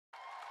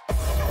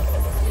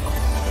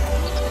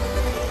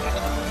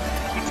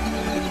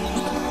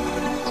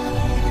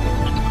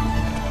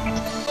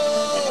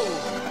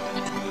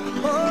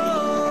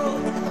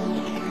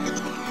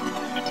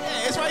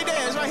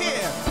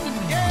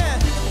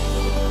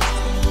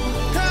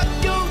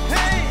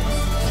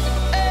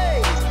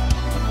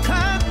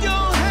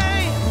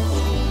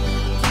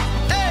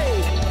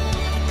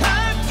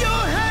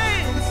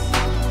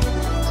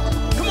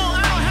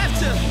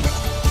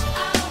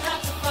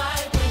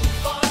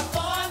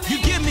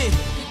me.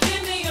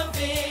 Give me a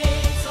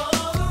victory.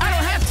 I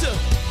don't have to.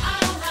 I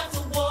don't have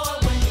to war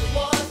when you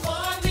war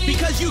for me.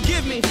 Because you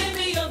give me. Give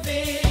me a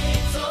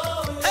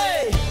victory.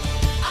 Hey.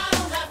 I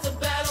don't have to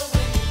battle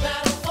when you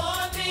battle for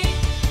me.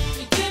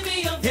 You give me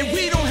a victory. And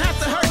we don't have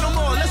to hurt no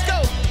more. Let's go.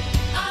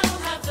 I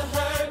don't have to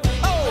hurt when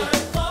you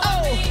hurt for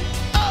me.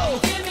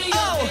 Give me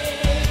a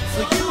victory.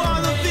 So you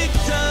are the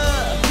victor.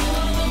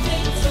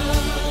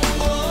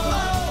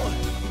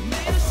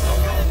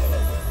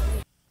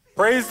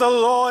 Praise the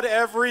Lord,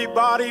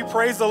 everybody.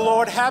 Praise the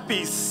Lord.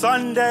 Happy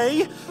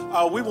Sunday.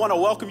 We want to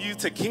welcome you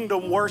to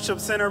Kingdom Worship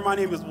Center. My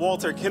name is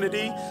Walter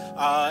Kennedy,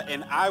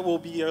 and I will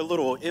be your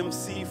little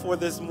MC for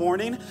this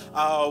morning.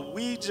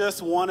 We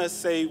just want to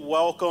say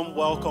welcome,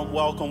 welcome,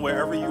 welcome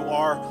wherever you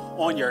are,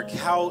 on your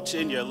couch,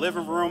 in your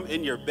living room,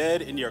 in your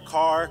bed, in your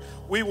car.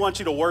 We want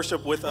you to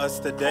worship with us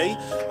today.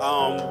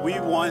 We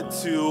want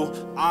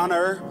to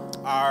honor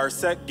our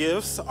set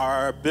gifts,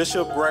 our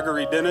Bishop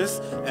Gregory Dennis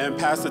and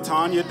Pastor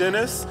Tanya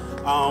Dennis.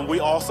 We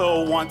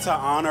also want to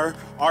honor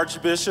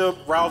Archbishop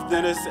Ralph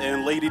Dennis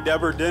and Lady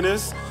Deborah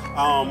Dennis.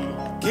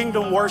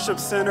 Kingdom Worship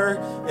Center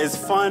is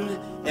fun,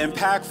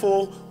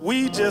 impactful.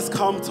 We just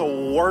come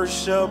to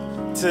worship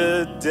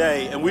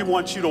today, and we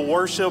want you to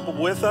worship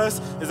with us.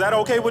 Is that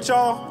okay with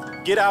y'all?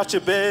 Get out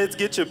your beds,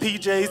 get your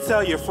PJs,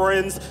 tell your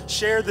friends,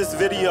 share this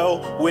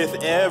video with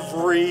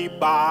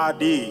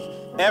everybody.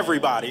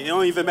 Everybody. It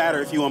don't even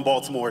matter if you're in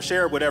Baltimore.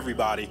 Share it with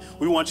everybody.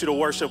 We want you to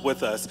worship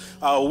with us.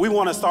 We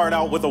want to start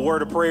out with a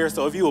word of prayer.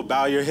 So if you will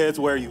bow your heads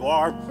where you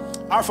are.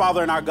 Our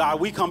Father and our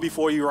God, we come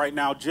before you right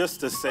now just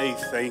to say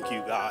thank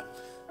you, God.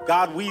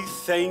 God, we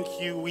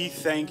thank you, we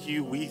thank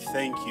you, we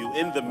thank you.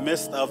 In the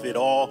midst of it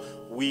all,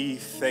 we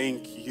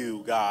thank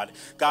you, God.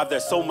 God,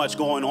 there's so much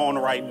going on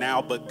right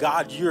now, but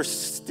God, you're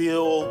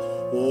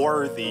still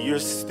worthy. You're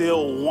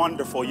still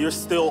wonderful. You're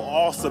still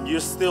awesome. You're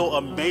still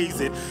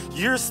amazing.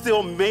 You're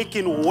still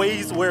making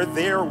ways where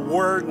there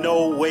were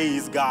no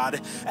ways, God.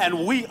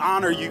 And we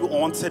honor you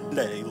on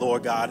today,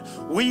 Lord God.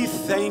 We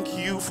thank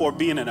you for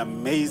being an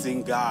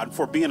amazing God,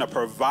 for being a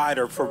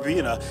provider, for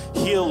being a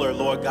healer,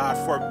 Lord God,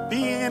 for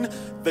being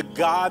the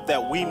God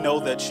that we know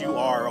that you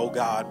are, oh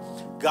God.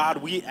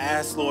 God, we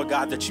ask, Lord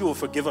God, that you will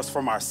forgive us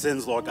from our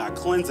sins, Lord God.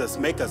 Cleanse us,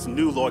 make us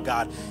new, Lord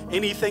God.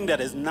 Anything that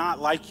is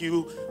not like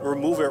you,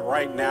 remove it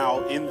right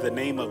now in the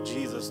name of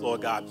Jesus,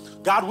 Lord God.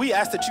 God, we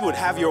ask that you would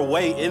have your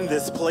way in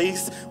this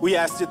place. We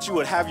ask that you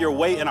would have your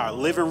way in our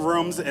living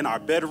rooms, in our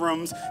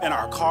bedrooms, in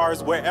our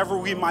cars, wherever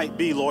we might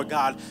be, Lord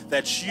God,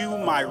 that you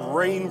might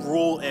reign,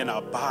 rule, and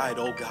abide,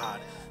 oh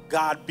God.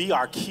 God, be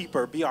our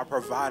keeper, be our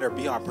provider,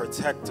 be our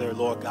protector,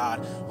 Lord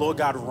God. Lord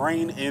God,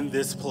 reign in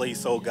this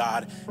place, oh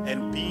God,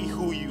 and be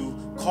who you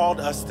called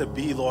us to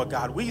be, Lord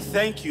God. We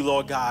thank you,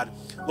 Lord God.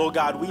 Lord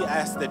God, we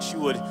ask that you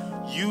would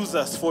use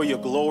us for your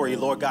glory,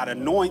 Lord God.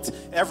 Anoint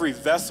every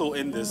vessel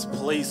in this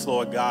place,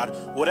 Lord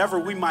God. Whatever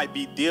we might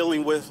be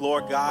dealing with,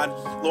 Lord God,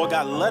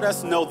 let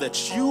us know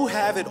that you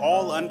have it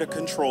all under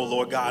control,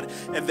 Lord God,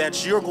 and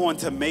that you're going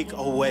to make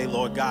a way,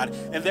 Lord God,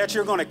 and that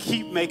you're going to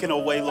keep making a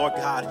way, Lord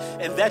God,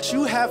 and that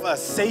you have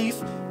us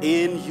safe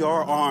in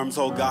your arms,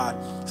 oh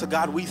God. So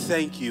God, we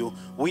thank you.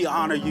 We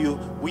honor you.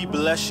 We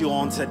bless you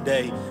on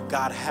today.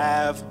 God,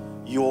 have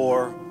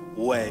your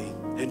way.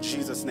 In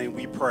Jesus' name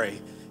we pray.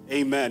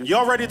 Amen.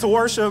 Y'all ready to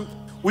worship?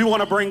 We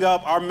want to bring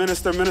up our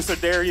Minister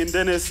Darian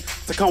Dennis,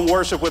 to come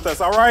worship with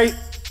us, all right?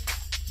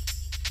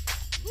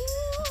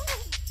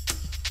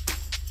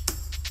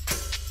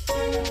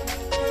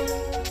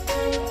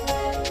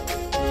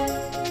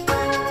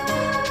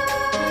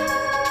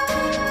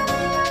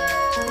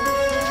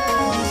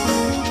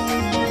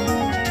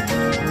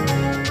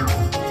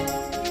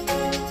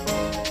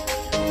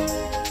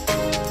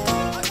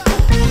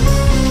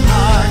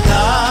 Our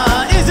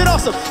God, is it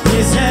awesome?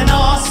 Is an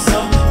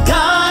awesome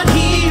God,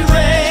 he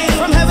reigns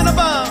From heaven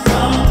above.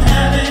 from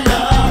heaven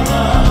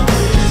above.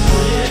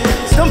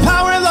 Some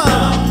power and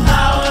love.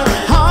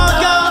 Our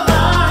God.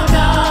 Our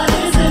God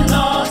is an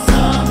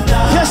awesome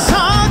God. Yes,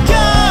 our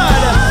God.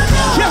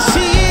 Yes,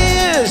 he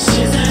is.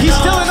 He's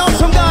still an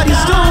awesome God. He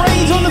still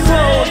reigns on the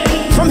throne.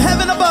 From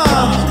heaven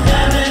above.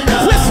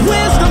 With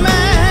wisdom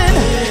and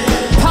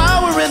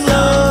power and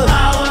love.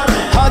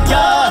 Our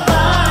God.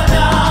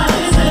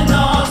 is an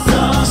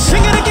awesome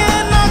Sing it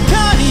again, our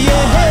God.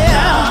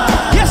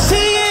 Yeah. Yes,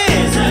 he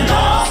is. an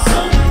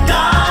awesome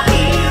God,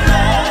 he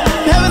reigns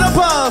Heaven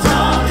above.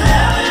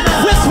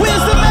 With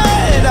wisdom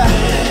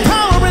and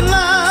power and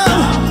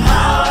love.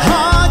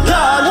 Our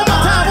God. One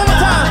more time.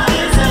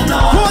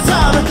 One more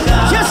time.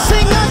 Yes,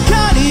 sing our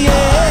God.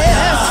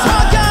 Yes,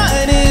 our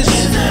God is.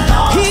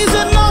 He's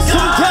an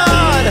awesome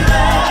God.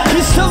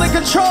 He's still in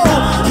control.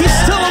 He's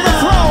still on the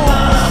throne.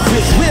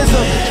 With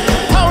wisdom,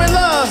 power and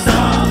love.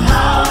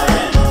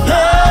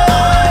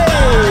 Hey.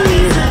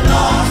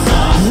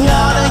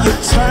 Water you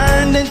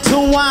turned into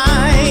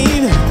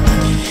wine.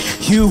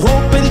 You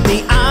opened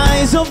the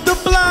eyes of the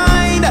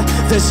blind.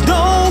 There's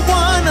no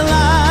one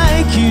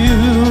like you.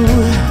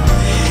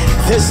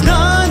 There's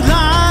none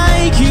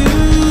like you.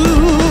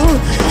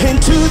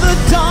 Into the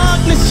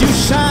darkness you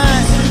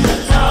shine.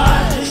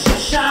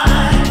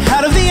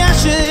 Out of the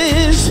ashes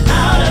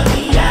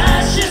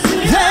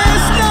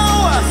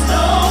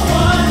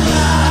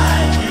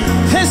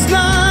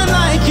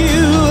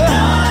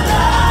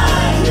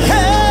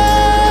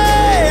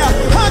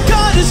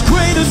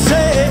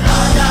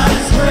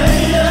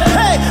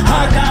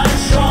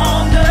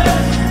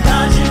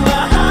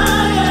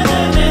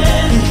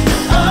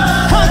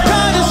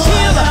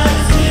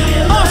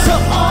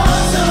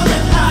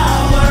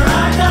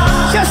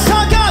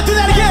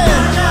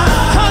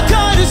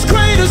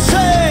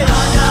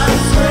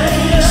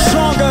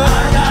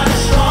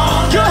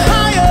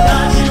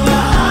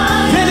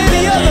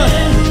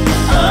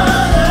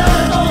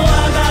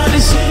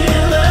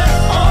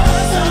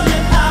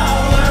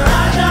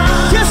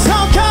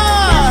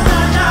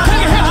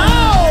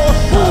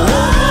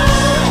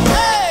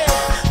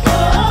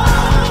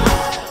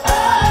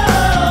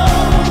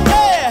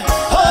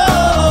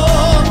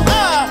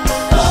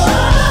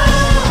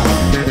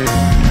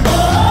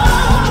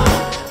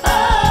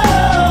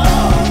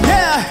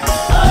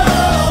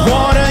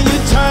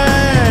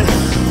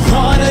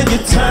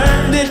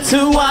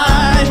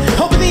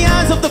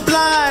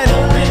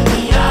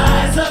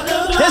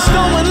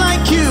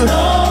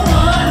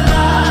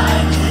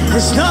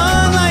There's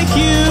none like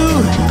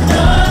you.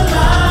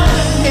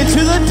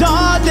 Into the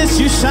darkness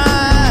you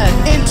shine.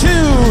 Into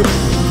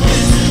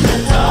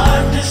the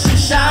darkness you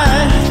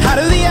shine. Out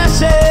of the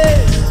ashes.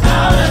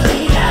 Out of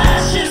the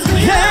ashes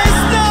we there's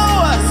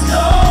no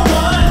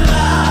one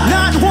like.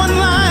 Not one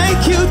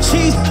like you,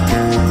 Jesus.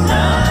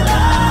 None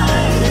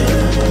like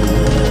you.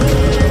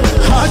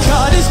 Our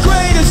God is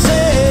greater,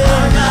 say.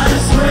 Our God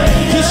is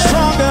greater. He's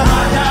stronger.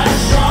 Our God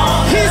is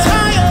stronger. He's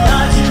higher.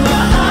 God, you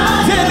are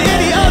higher than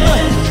any other.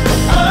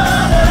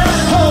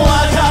 Oh,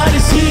 our God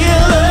is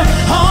healer.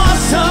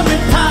 Awesome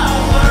in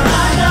power.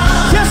 Our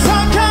God. Yes,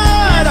 our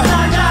God.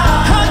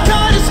 Our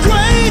God is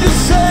greater,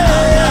 say.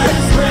 Our God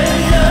is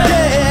greater.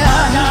 Yeah.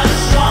 Our God is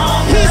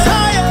stronger. He's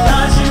higher.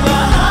 God, you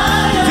are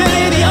higher than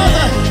any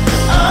other.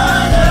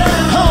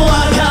 Oh,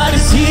 our God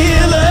is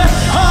healer.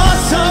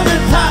 Awesome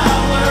in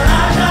power.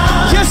 Our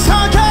God. Yes,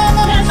 our God.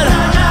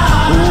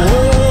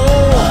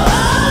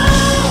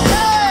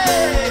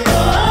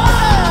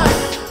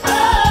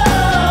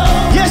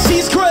 Yes,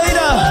 he's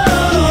greater.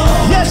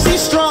 Yes,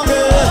 he's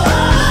stronger.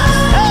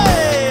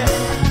 Hey.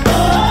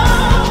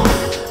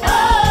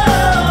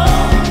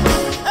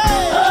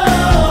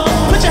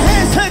 Put your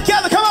hands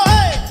together. Come on.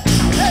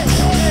 Hey.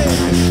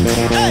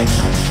 Hey.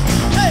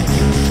 Hey.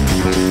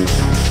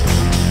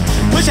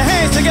 Put your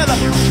hands together.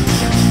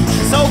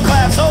 So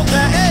clap, so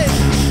clap. Hey.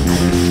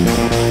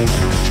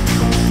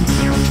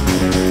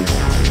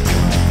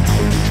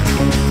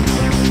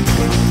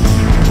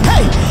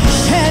 Hey,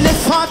 and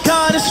if our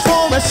God is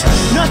for us,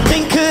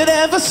 nothing could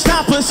ever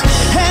stop us.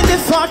 And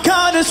if our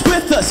God is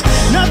with us,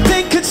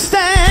 nothing could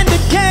stand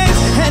against.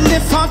 And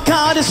if our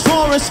God is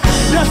for us,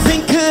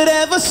 nothing could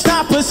ever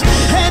stop us.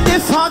 And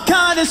if our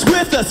God is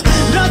with us,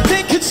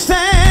 nothing could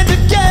stand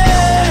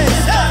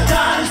against. Our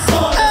God is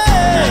for us,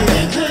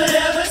 nothing could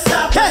ever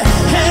stop us.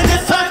 And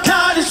if our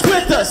God is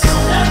with us,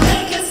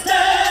 nothing can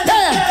stand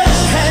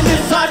against. And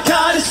if our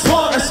God is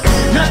for us,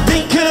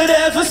 nothing could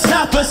ever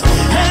stop us.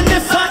 And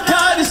if our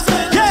God is,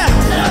 yeah,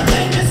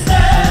 nothing can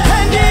stand.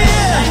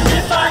 And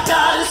if our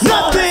God is for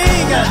us,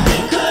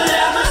 nothing could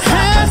ever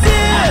stop us.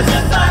 And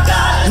if our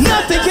God is,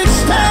 nothing can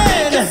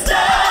stand. And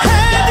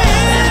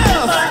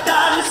if our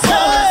God is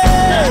for us,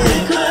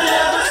 nothing could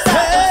ever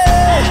stop us.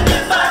 And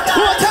if our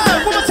God,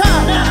 one more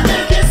time,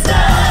 nothing can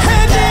stand.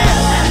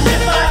 And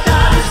if our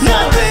God is,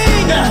 nothing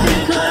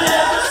could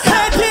ever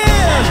stop us. And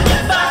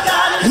if our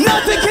God is,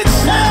 nothing can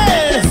stand.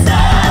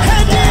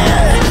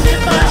 And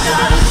if our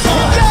God is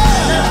for us,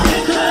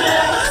 nothing could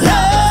ever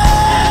stop us.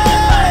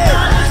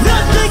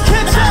 Nothing can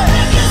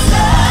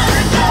stand.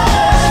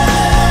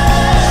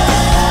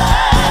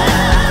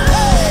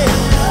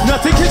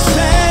 Nothing can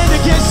stand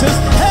against us.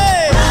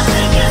 Hey,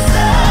 nothing can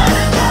stand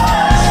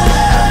against.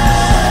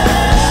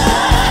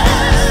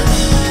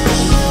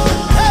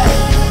 Hey,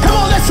 come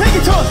on, let's take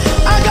it to him.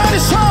 Our God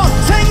is strong.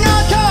 Sing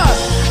our God.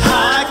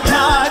 Our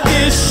God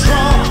is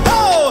strong.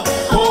 Oh,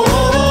 oh,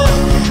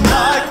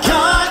 our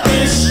God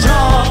is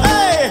strong.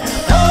 Hey,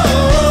 oh,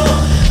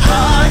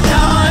 our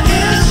God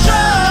is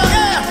strong.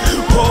 Yeah.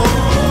 Oh,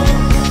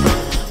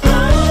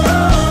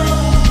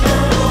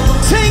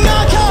 sing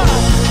our God.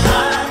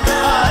 Our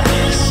God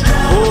is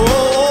strong.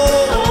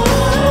 Oh,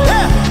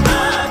 yeah.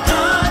 Our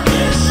God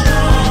is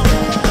strong.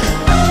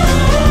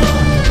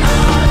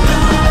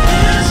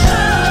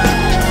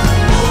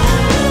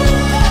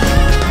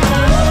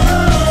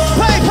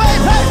 Play, play,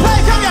 play, play.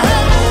 Come your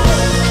hand.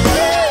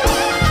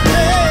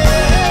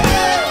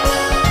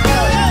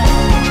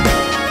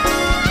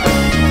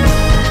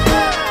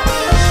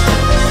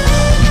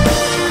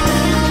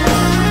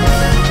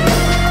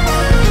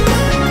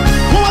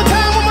 One more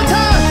time, one more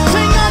time.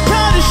 Sing our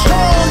God is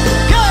strong.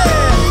 Yeah.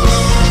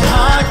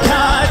 Our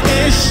God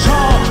is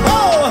strong.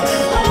 Oh.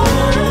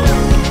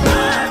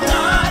 Our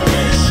God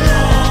is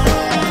strong.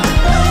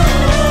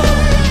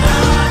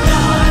 Our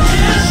God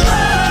is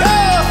strong.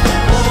 Yeah.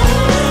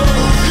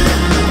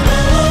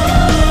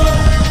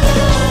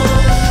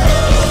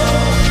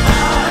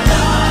 Our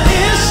God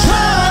is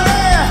strong.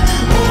 Yeah.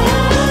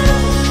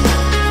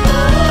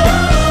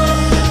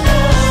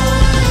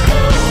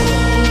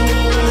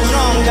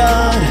 Strong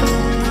God.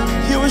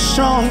 You're a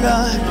strong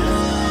God.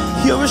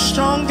 You're a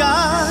strong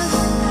God.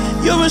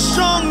 You're a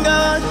strong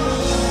God.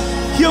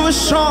 You're a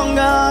strong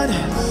God.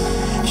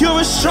 You're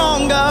a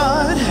strong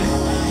God.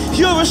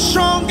 You're a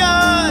strong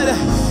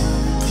God.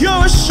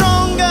 You're a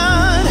strong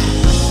God.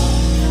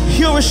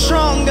 You're a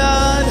strong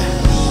God.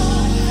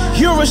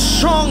 You're a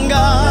strong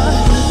God.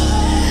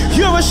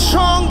 You're a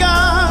strong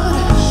God.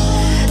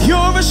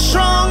 You're a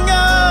strong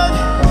God.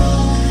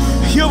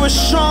 You're a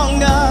strong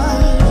God.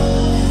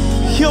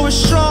 You're a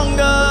strong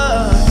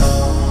God.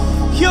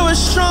 You're a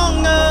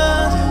strong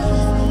God.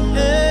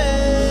 Yeah.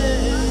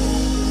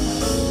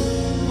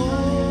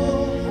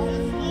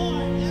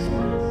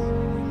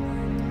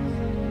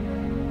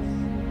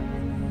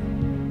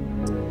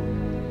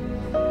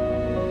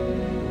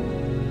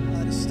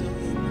 God is still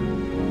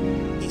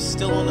here. He's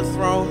still on the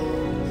throne.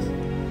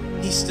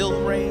 He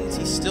still reigns.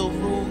 He still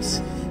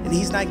rules. And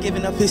he's not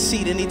giving up his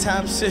seat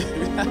anytime soon.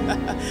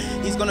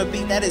 He's going to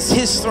be, that is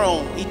his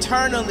throne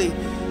eternally.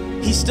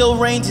 He still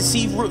reigns,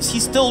 he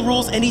still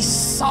rules, and he's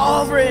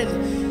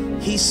sovereign.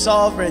 He's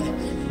sovereign,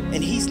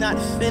 and he's not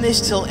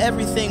finished till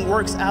everything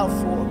works out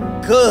for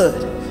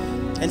good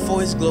and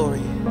for his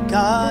glory.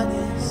 God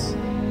is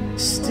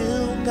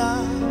still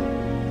God,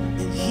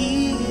 and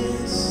he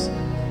is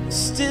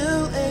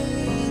still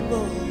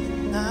able.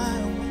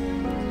 I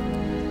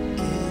won't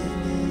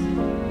give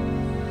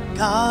in.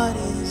 God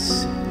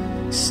is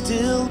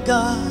still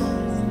God,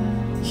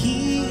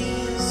 he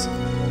is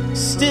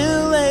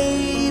still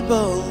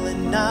able,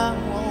 and I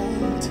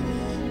won't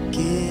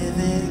give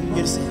in.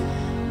 You're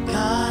saying,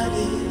 God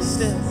is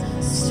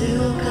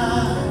still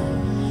God,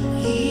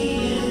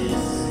 he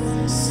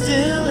is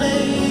still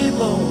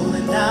able,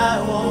 and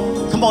I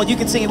won't. Come on, you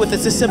can sing it with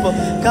us. It's simple.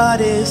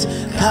 God is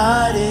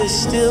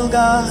still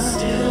God,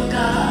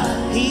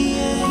 he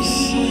is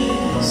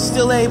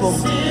still able,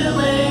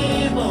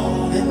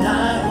 and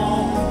I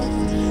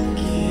won't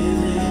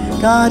give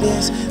in. God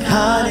is,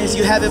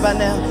 you have it by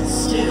now.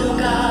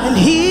 And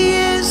he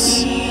is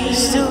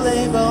still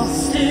able,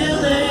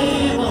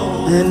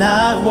 and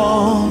I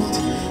won't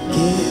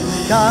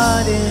give.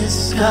 God is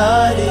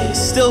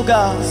still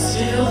God,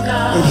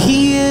 and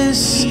he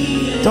is.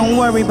 Don't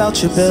worry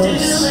about your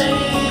bills.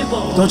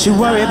 Don't you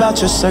worry about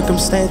your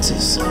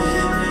circumstances.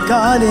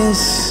 God is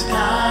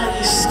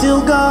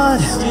still God,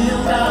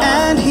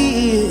 and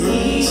he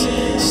is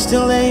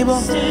still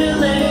able.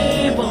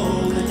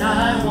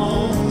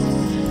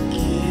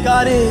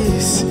 God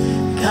is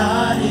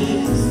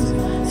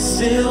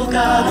still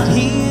God, and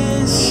he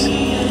is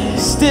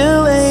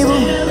still able.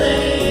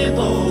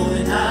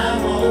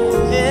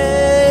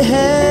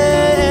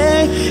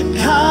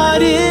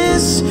 God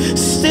is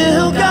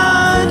still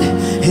God,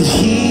 and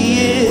he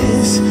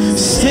is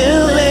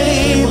still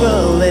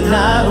able, and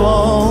I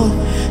won't.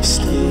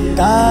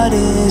 God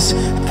is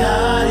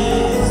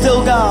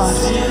still God,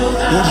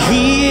 and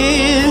he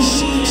is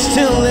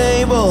still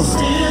able.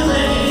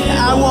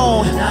 I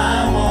won't.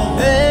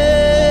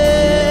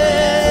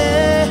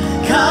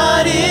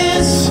 God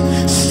is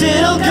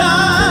still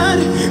God,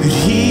 and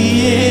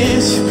he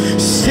is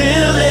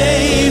still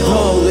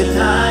able, and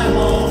I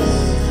won't.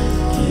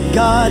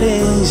 God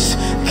is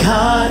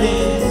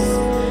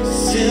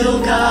still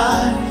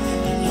God,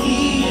 and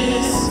he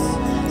is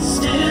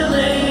still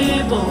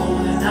able,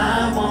 and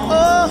I won't.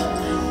 Oh,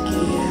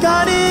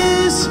 God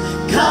is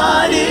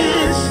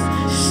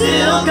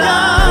still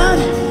God,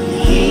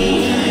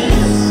 he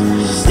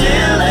is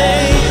still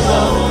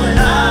able, and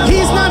I won't.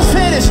 He's not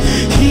finished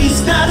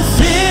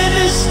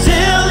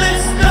till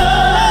it's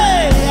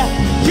done.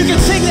 You can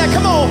sing that,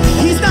 come on.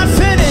 He's not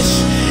finished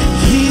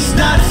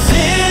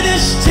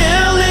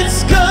till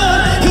it's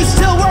good. He's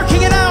still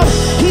working it out.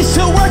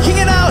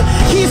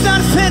 He's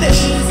not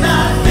finished. Till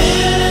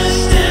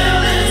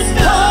it's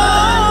good.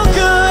 Oh,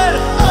 good.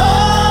 Oh,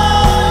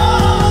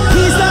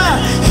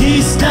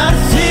 he's not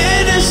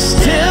finished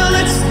till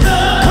it's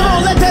good. Come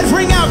on, let that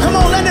ring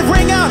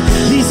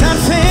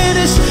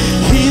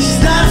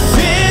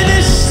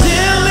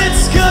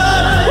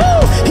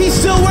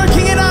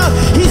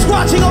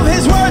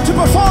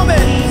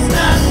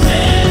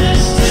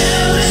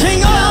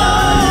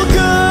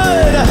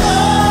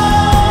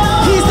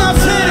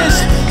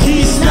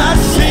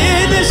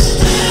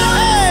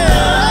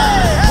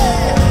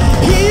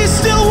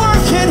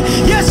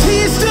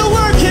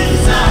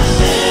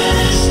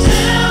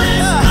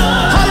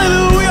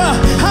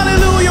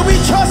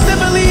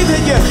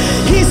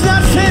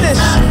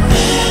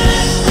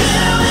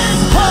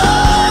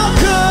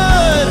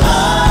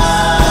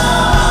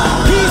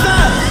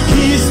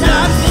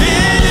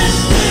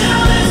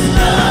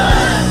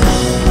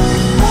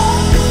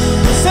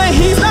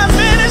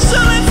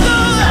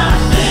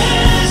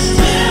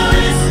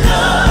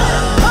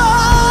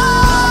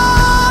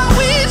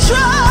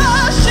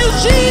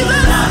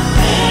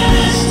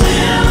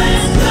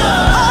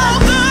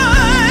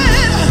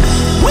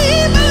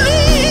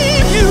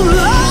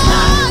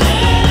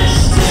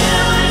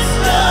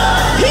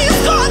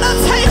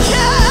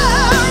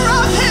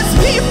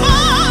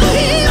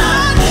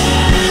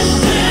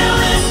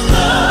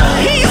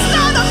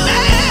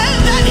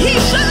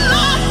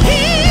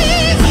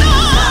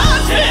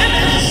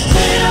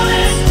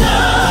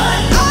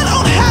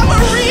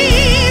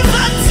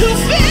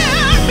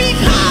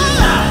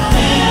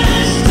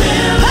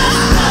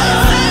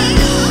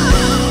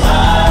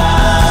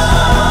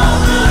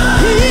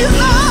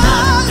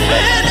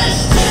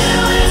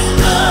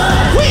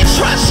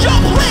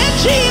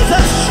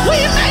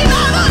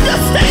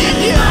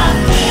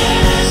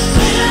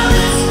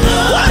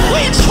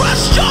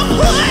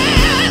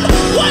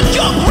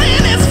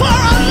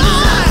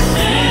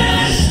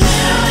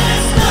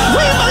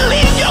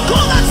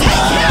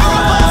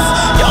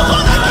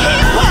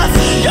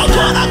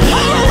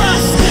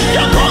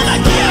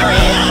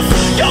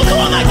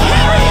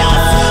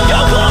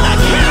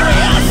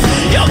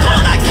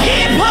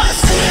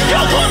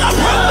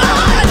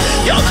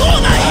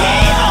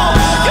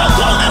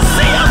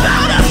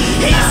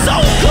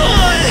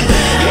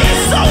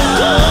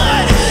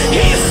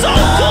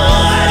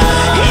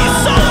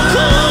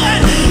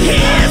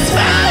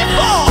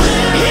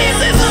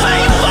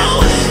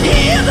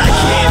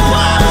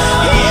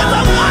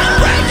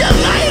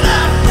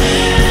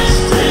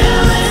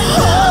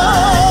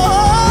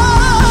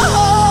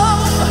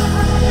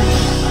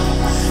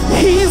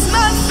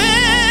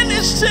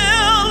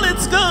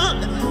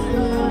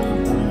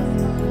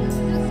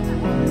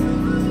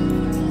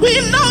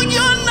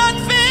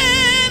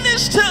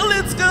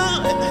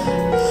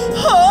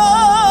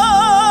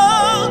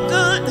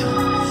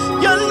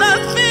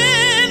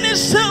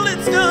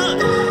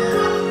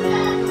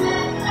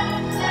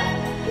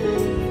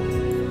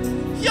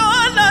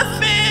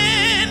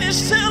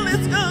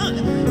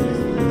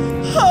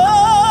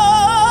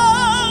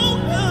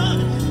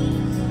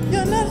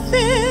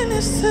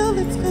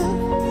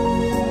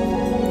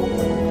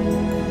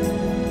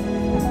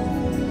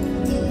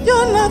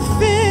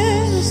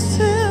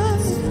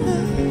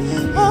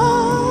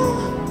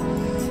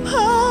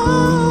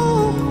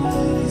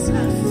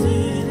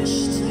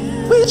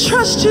We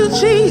trust you,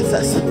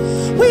 Jesus.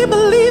 We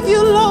believe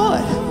you,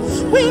 Lord.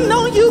 We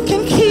know you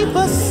can keep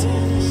us.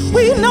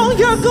 We know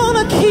you're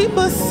gonna keep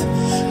us.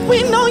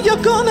 We know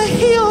you're gonna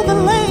heal the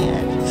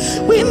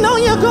land. We know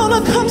you're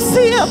gonna come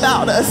see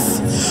about us.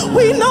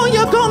 We know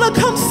you're gonna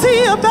come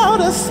see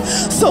about us.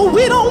 So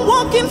we don't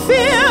walk in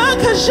fear,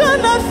 because you're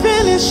not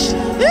finished.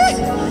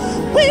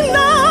 We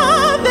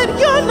know that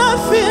you're not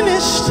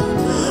finished.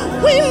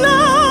 We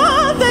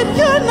know that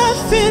you're not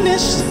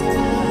finished.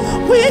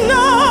 We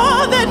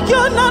know that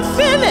you're not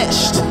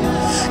finished.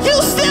 You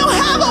still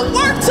have a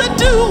work to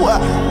do.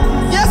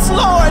 Yes,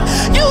 Lord.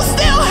 You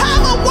still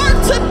have a work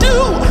to do.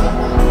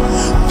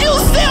 You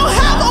still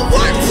have a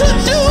work to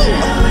do.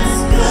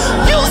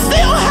 You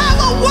still have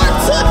a work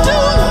to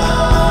do.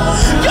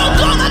 You're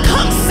gonna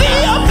come see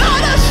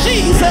about us,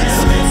 Jesus.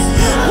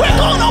 We're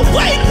gonna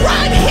wait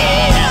right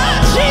here,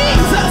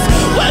 Jesus.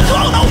 We're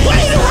gonna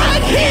wait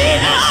right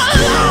here,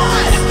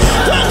 Lord.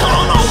 We're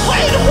gonna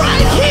wait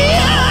right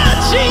here,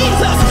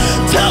 Jesus,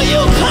 till you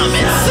come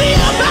and see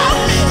about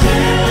me.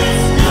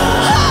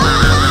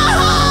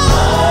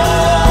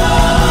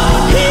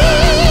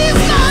 He's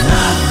not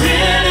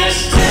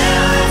finished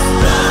till it's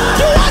done.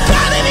 Do I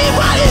got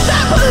anybody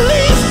that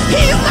believes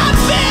he's not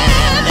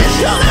finished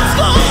till it's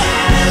gone?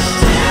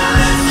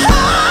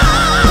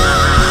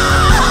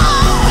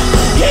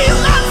 He's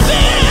not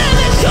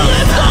finished till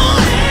it's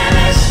gone.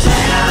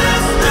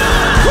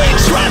 We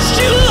trust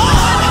you,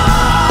 Lord.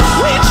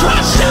 We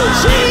trust you,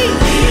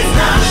 Jesus. He's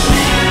not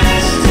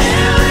finished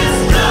till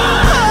it's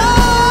done.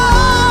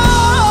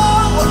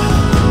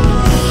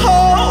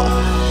 Oh,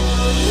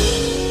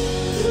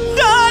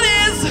 God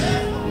is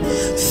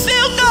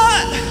still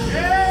God,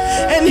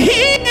 and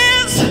He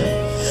is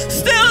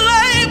still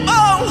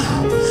able,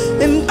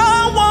 and I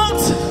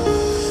won't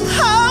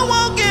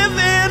give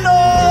in. Oh,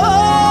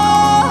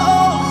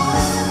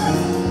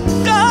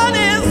 God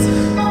is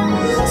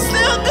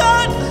still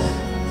God,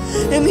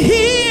 and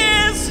He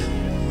is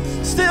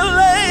still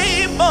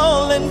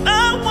able, and I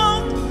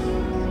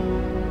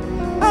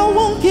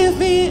won't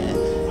give in.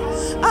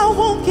 I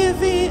won't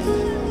give in.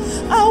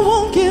 I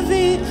won't give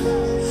in.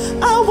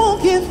 I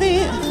won't give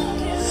in.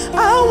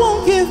 I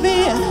won't give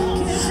in.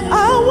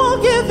 I won't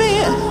give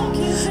in.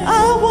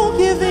 I won't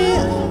give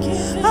in.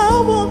 I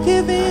won't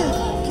give in.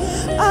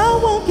 I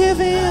won't give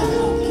in.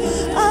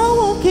 I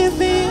won't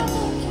give in.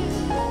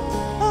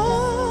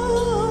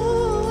 Oh,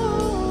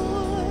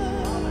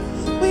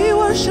 we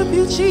worship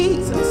you,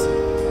 Jesus.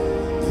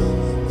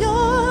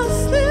 You're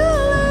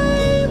still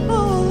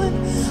able, and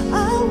I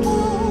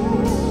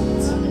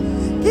won't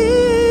give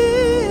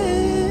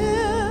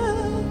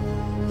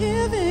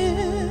in.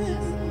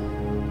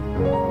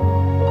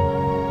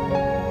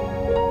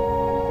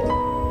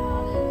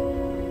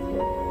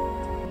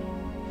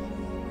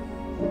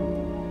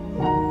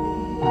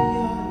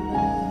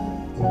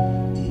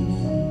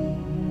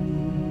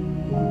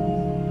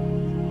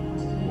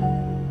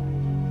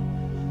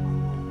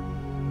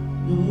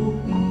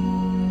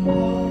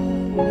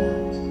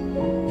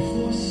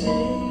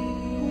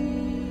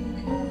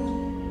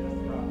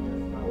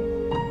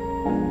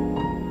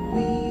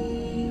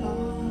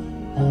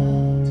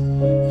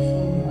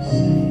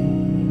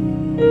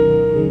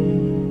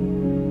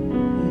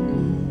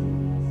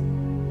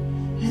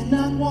 And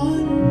not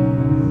one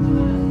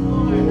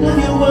of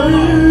your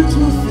words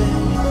will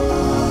fail.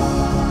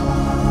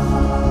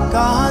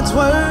 God's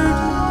word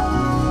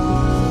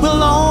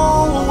will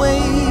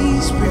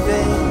always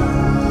prevail.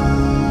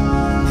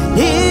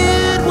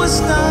 It was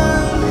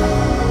done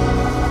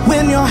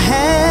when your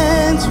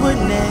hands were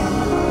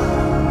nailed,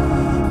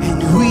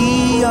 and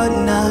we are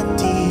not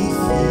defeated.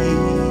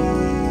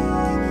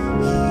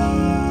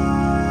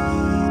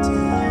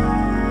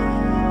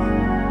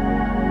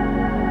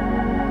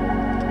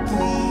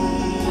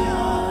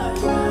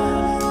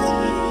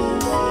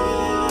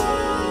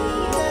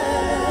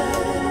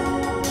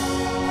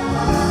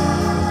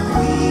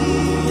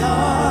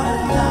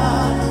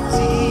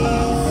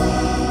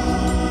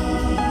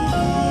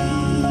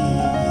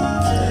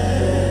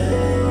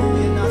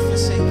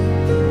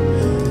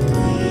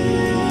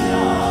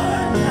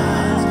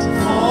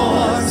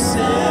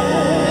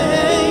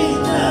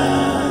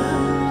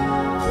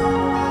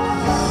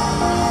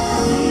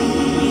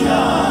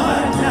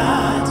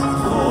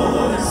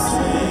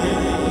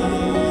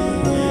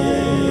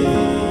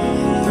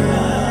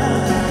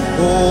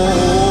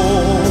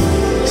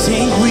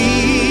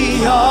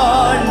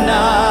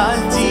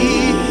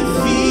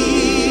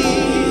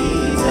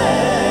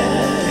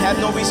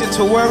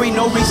 To worry,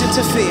 no reason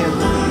to fear.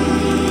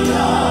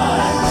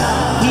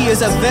 He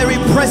is a very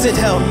present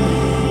help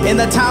in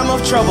the time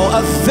of trouble,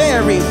 a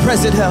very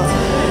present help.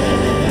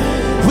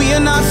 We are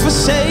not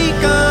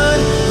forsaken.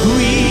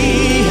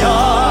 We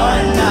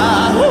are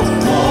not forsaken.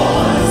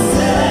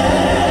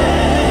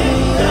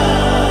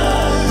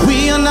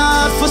 We are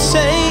not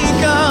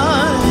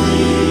forsaken.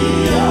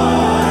 We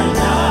are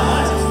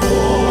not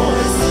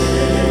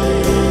forsaken.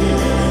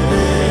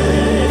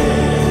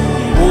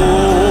 Oh,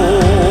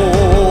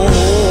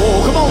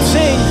 come on,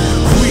 sing.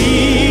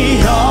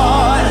 We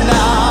are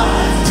not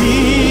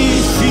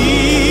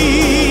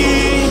defeated.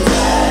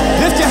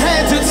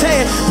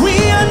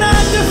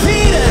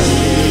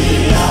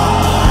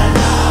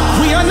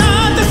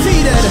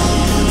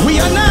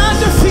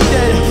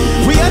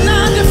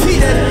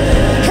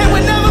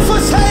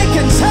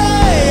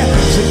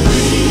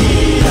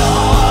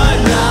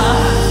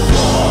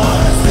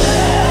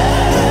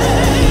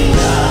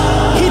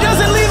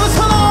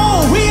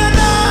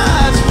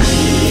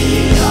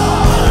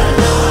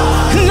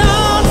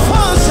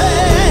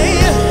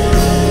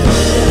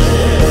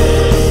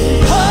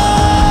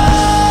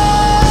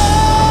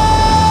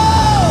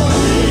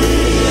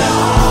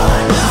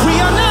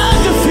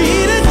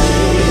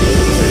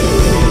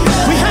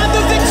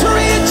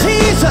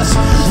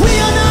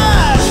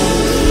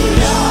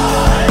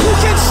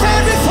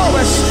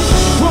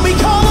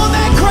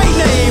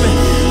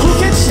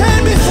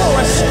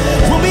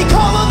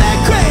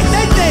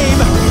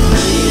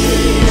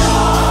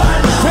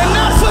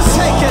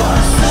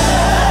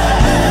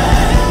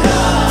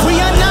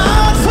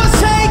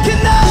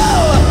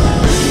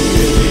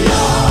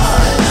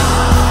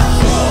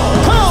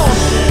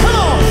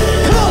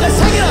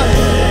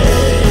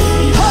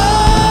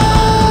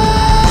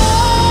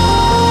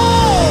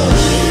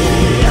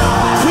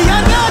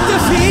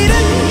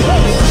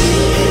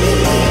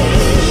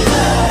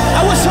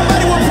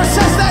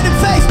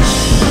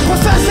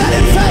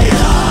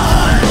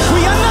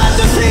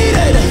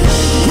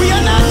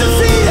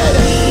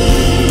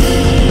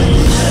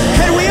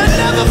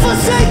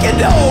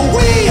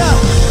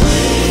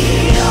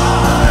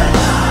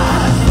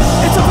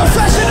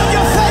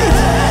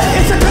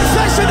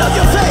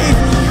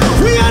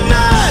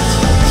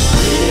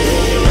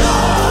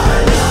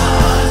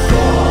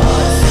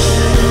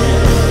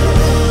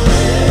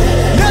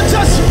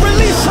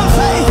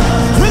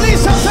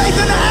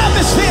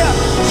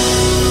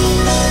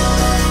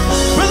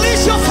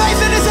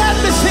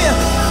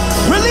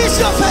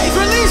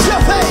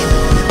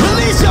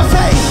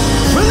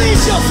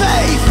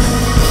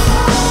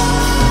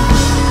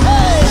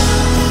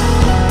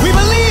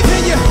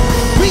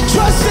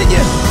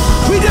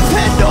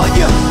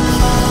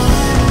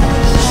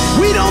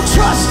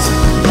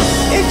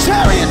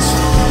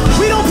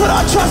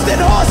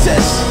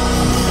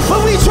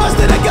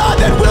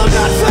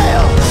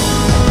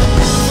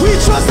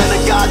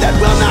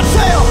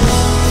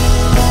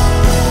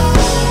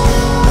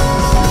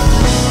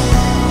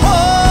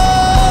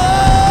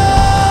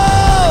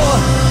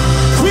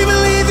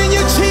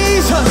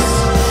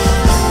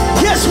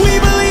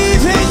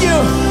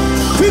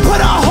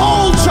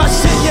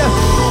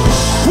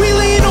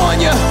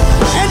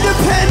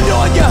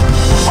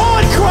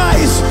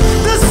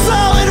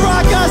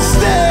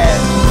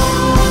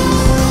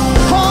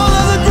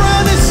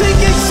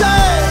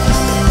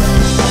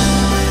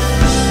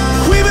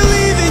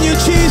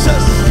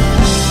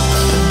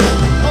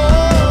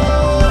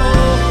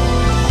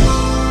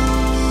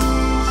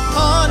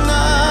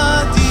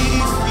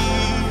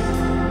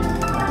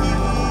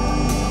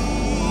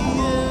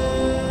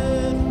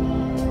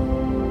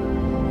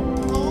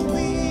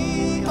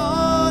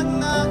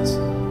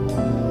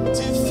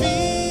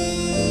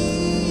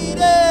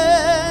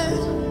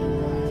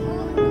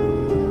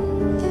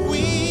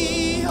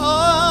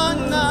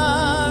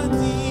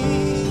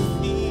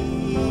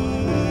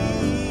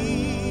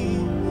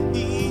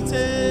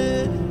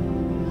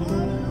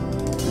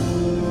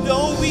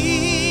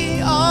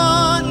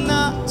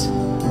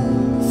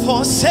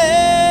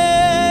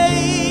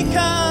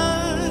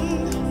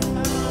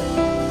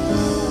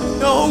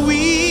 No,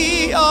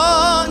 we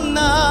are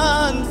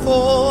not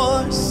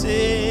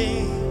forsaken.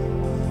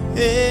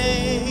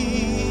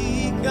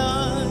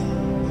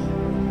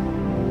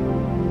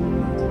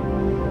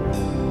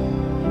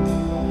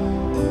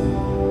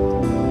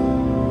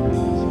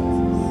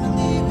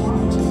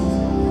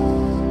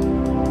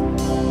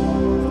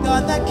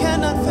 God that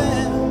cannot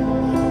fail.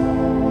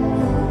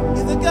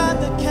 You're the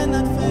God that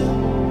cannot fail.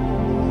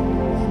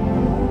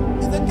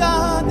 You're the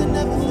God that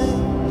never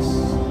fails.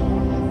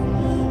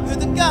 You're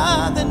the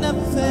God that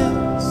never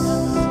fails.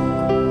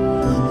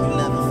 You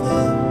never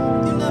fail.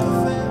 You never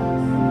fail.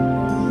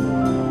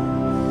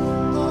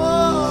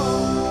 Oh,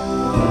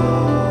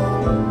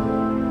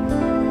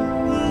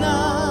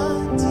 not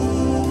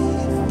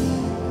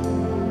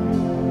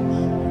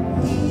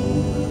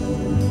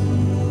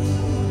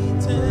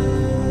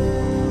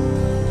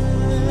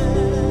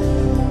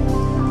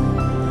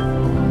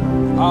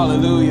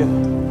Hallelujah.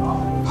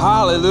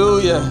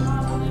 Hallelujah.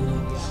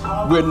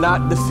 We're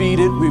not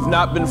defeated. We've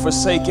not been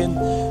forsaken.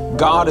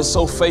 God is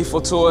so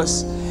faithful to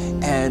us.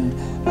 And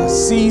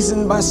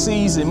season by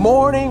season,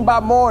 morning by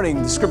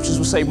morning, the scriptures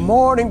will say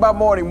morning by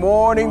morning,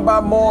 morning by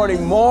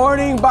morning,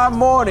 morning by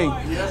morning,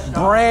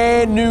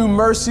 brand new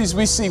mercies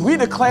we see. We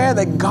declare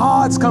that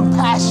God's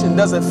compassion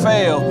doesn't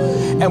fail.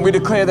 And we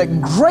declare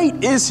that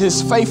great is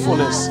his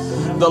faithfulness.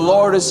 The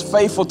Lord is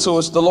faithful to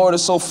us. The Lord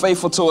is so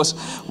faithful to us.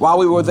 While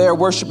we were there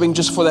worshiping,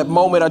 just for that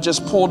moment, I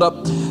just pulled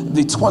up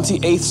the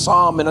 28th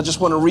Psalm, and I just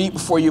want to read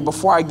for you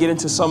before I get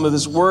into some of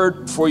this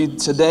word for you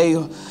today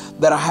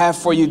that I have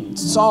for you.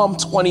 Psalm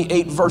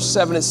 28, verse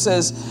 7, it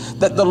says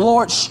that the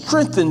Lord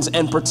strengthens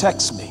and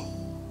protects me.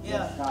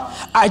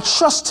 I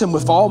trust him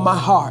with all my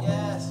heart.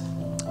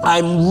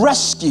 I'm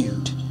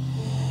rescued,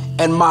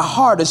 and my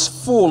heart is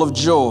full of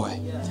joy.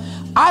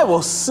 I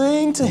will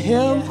sing to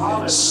him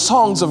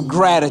songs of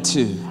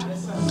gratitude.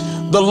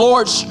 The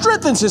Lord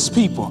strengthens his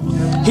people.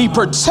 He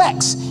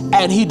protects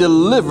and he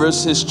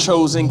delivers his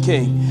chosen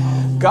king.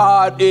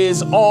 God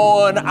is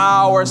on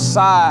our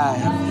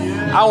side.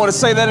 I want to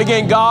say that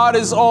again. God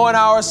is on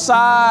our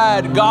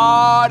side.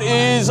 God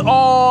is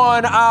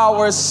on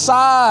our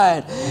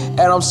side. And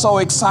I'm so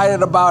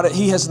excited about it.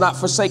 He has not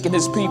forsaken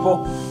his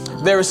people.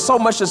 There is so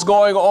much that's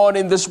going on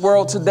in this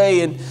world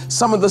today, and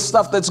some of the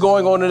stuff that's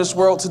going on in this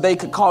world today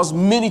could cause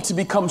many to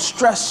become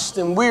stressed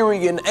and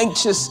weary and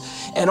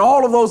anxious and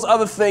all of those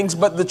other things.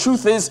 But the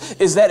truth is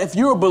that if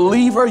you're a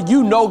believer,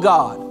 you know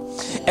God,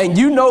 and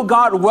you know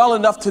God well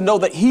enough to know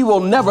that he will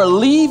never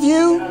leave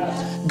you.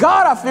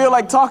 God, I feel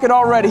like talking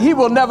already. He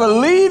will never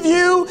leave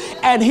you,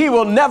 and he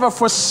will never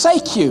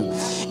forsake you.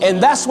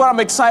 And that's what I'm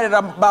excited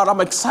about. I'm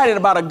excited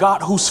about a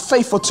God who's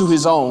faithful to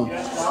his own.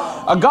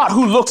 A God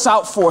who looks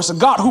out for us, a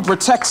God who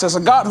protects us, a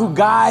God who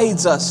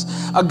guides us,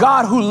 a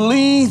God who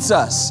leads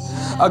us,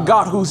 a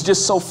God who's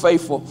just so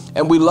faithful.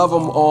 And we love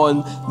him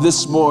on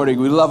this morning.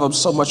 We love him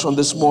so much on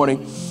this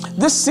morning.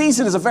 This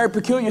season is a very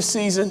peculiar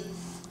season.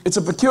 It's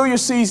a peculiar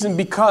season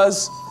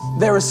because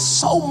there is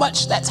so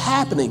much that's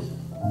happening.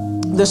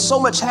 There's so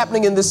much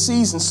happening in this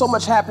season, so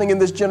much happening in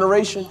this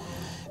generation.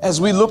 As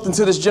we looked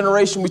into this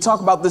generation, we talk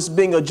about this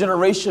being a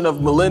generation of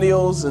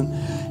millennials,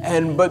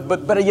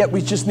 but better yet,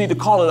 we just need to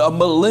call it a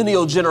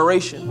millennial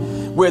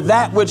generation, where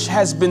that which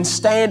has been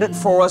standard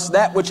for us,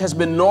 that which has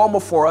been normal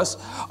for us,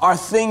 are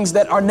things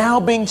that are now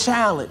being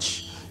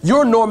challenged.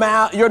 Your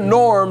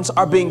norms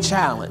are being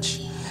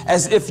challenged,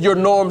 as if your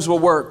norms will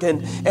work.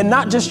 And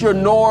not just your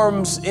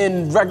norms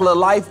in regular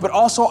life, but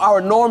also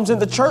our norms in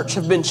the church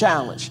have been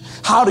challenged.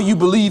 How do you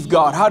believe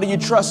God? How do you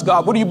trust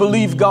God? What do you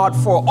believe God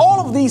for?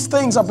 All of these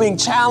things are being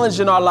challenged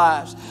in our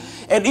lives.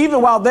 And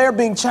even while they're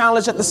being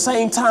challenged, at the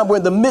same time, we're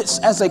in the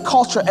midst as a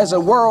culture, as a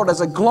world,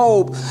 as a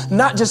globe,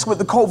 not just with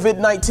the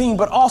COVID-19,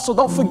 but also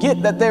don't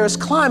forget that there is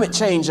climate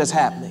change that's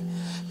happening.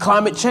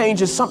 Climate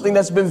change is something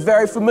that's been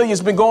very familiar.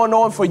 It's been going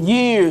on for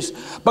years,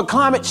 but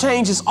climate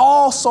change is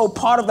also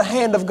part of the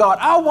hand of God.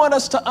 I want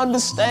us to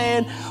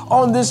understand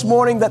on this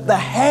morning that the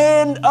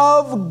hand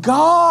of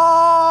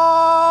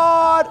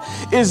God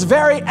is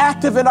very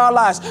active in our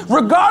lives.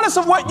 Regardless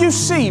of what you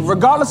see,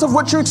 regardless of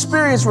what you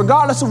experience,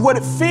 regardless of what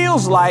it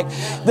feels like,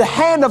 the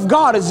hand of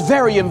God is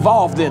very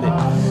involved in it.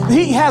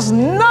 He has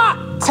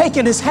not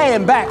taken his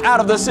hand back out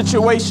of the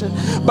situation,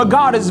 but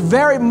God is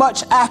very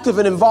much active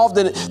and involved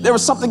in it. There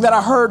was something that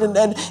I heard and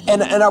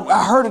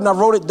I heard it and I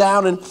wrote it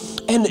down, and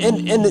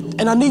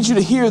I need you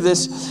to hear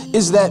this,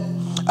 is that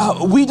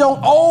we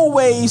don't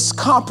always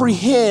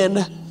comprehend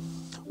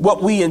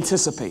what we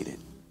anticipated,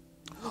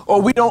 or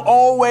we don't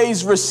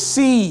always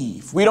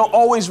receive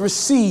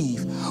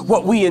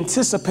what we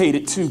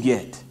anticipated to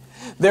get.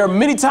 There are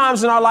many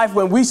times in our life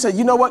when we say,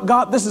 you know what,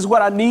 God, this is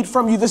what I need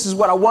from you. This is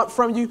what I want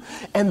from you.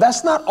 And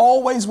that's not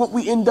always what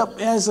we end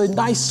up as a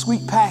nice,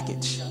 sweet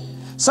package.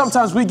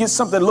 Sometimes we get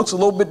something that looks a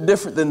little bit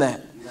different than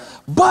that.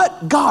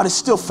 But God is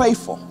still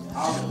faithful.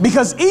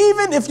 Because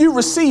even if you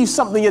receive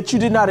something that you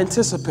did not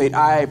anticipate,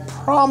 I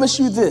promise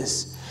you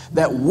this,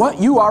 that what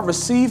you are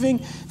receiving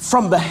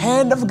from the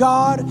hand of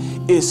God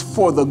is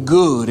for the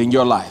good in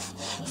your life.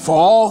 For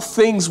all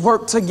things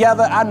work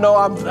together. I know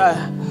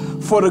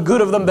I'm for the good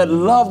of them that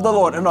love the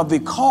Lord and are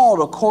called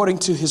according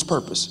to his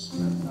purpose.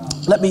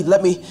 Let me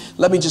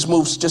just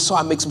move just so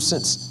I make some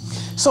sense.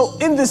 So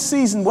in this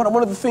season, one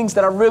of the things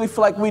that I really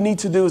feel like we need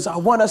to do is I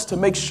want us to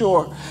make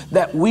sure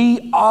that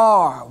we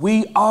are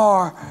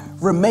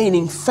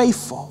remaining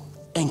faithful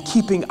and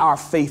keeping our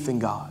faith in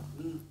God.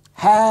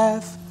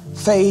 Have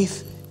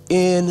faith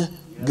in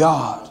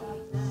God.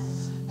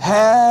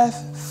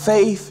 Have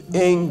faith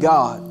in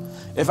God.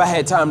 If I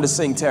had time to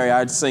sing, Terry,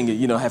 I'd sing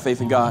it, have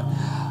faith in God.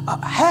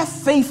 Have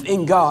faith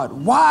in God.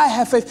 Why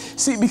have faith?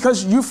 See,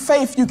 because your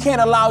faith, you can't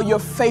allow your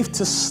faith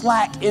to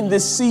slack in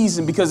this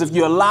season, because if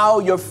you allow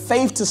your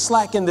faith to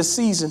slack in this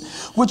season,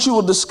 what you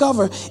will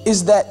discover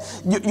is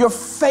that your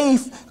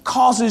faith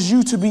causes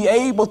you to be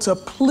able to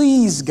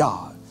please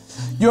God.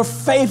 Your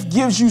faith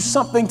gives you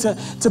something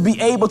to be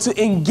able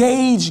to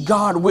engage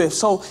God with.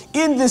 So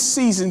in this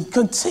season,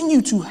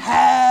 continue to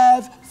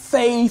have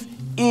faith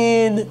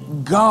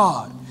in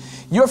God.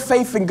 Your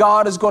faith in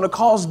God is going to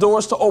cause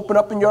doors to open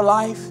up in your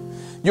life.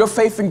 Your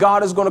faith in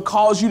God is going to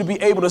cause you to be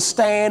able to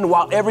stand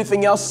while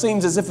everything else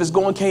seems as if it's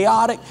going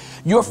chaotic.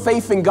 Your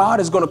faith in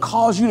God is going to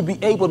cause you to be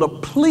able to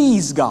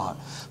please God.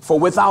 For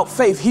without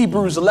faith,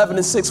 Hebrews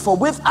 11:6, for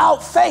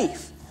without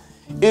faith,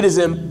 it is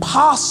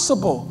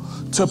impossible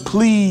to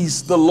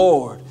please the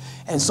Lord.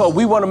 And so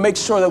we want to make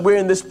sure that we're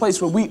in this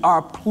place where we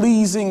are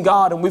pleasing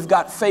God and we've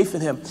got faith in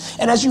him.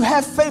 And as you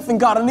have faith in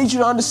God, I need you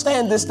to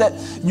understand this, that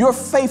your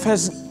faith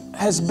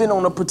has been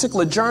on a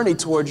particular journey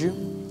towards you,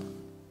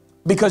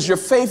 because your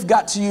faith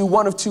got to you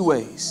one of two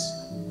ways.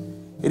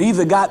 It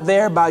either got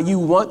there by you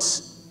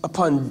once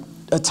upon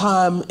a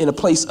time in a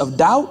place of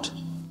doubt,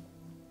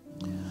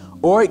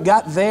 or it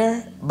got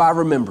there by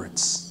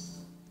remembrance.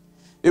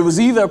 It was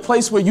either a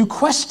place where you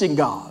questioned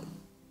God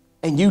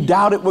and you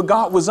doubted what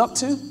God was up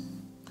to,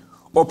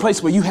 or a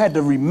place where you had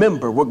to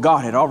remember what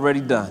God had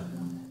already done.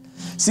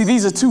 See,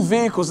 these are two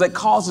vehicles that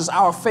causes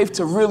our faith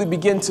to really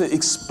begin to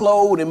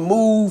explode and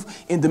move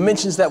in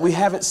dimensions that we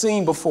haven't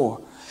seen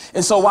before.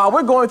 And so while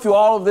we're going through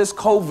all of this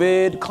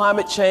COVID,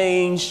 climate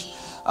change,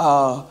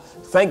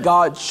 thank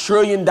God, $1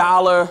 trillion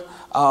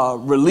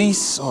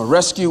release or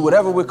rescue,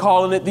 whatever we're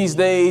calling it these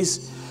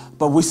days,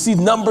 but we see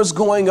numbers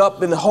going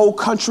up and the whole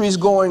country is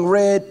going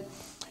red.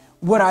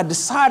 What I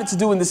decided to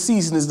do in this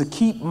season is to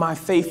keep my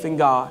faith in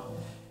God.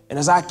 And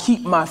as I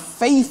keep my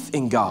faith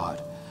in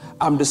God,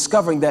 I'm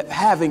discovering that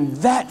having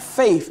that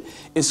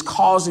faith is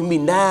causing me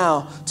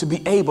now to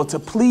be able to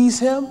please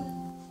him.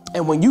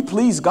 And when you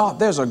please God,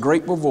 there's a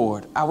great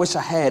reward. I wish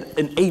I had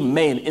an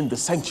amen in the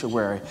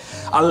sanctuary,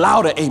 a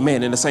louder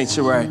amen in the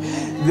sanctuary.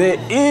 There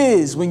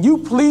is, when you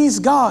please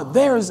God,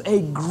 there is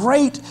a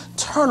great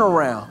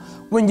turnaround.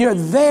 When you're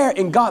there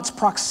in God's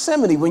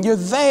proximity, when you're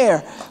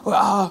there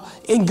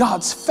in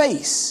God's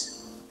face.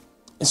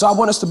 And so I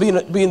want us to be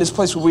in this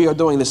place where we are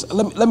doing this.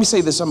 Let me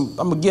say this, I'm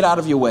going to get out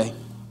of your way.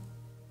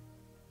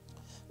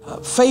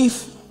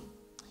 Faith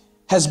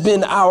has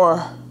been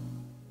our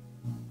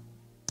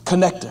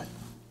connector.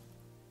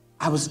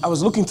 I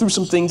was looking through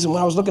some things, and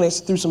when I was looking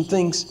through some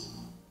things,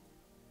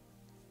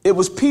 it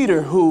was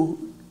Peter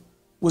who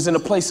was in a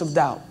place of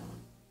doubt.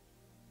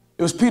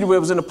 It was Peter who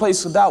was in a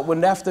place of doubt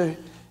when after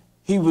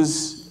he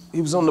was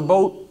on the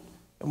boat,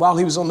 and while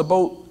he was on the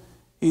boat,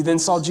 he then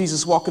saw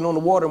Jesus walking on the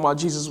water, and while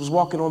Jesus was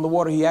walking on the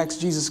water, he asked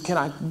Jesus,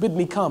 bid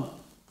me come?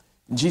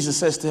 And Jesus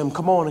says to him,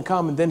 come on and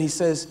come. And then he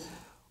says,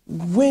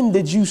 when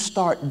did you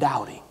start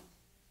doubting?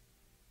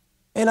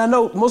 And I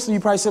know most of you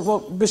probably said, well,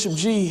 Bishop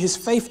G, his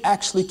faith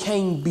actually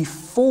came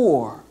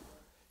before.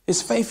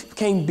 His faith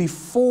came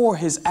before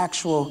his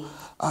actual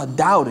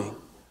doubting.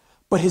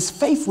 But his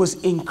faith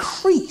was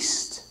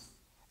increased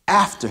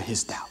after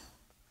his doubt.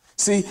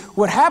 See,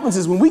 what happens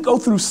is when we go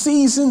through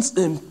seasons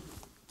and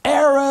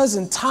eras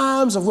and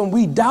times of when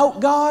we doubt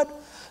God,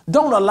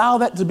 don't allow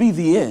that to be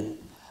the end.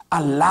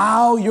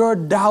 Allow your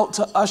doubt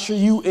to usher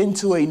you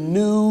into a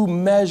new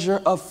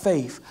measure of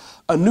faith.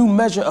 A new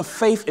measure of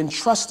faith in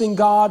trusting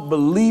God,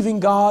 believing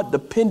God,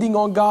 depending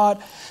on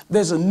God.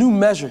 There's a new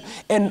measure.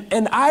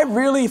 And I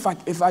really,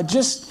 if I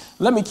just,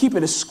 let me keep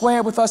it as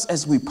square with us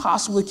as we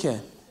possibly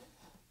can.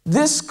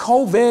 This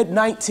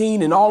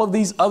COVID-19 and all of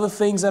these other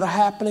things that are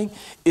happening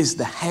is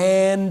the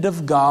hand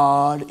of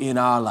God in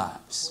our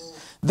lives.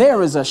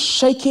 There is a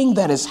shaking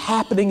that is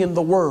happening in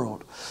the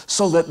world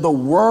so that the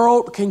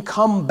world can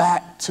come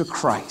back to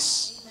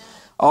Christ.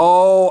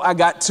 Oh, I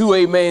got 2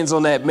 amens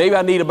on that. Maybe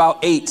I need about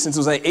 8 since it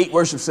was like 8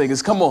 worship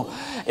singers. Come on.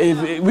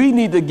 We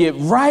need to get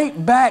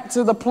right back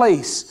to the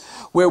place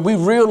where we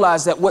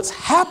realize that what's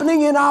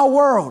happening in our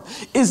world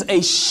is a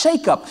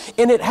shakeup,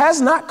 and it has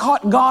not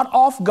caught God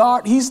off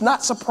guard. He's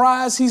not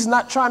surprised. He's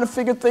not trying to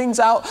figure things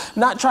out,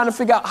 not trying to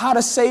figure out how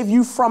to save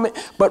you from it.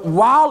 But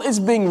while it's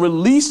being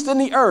released in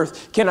the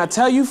earth, can I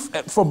tell you,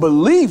 for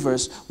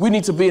believers, we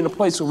need to be in a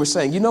place where we're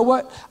saying, you know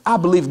what? I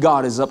believe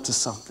God is up to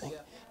something.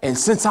 And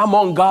since I'm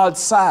on God's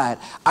side,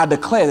 I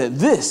declare that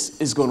this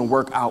is going to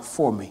work out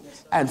for me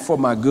and for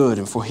my good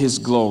and for his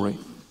glory.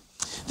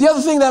 The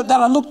other thing that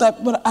I looked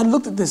at, but I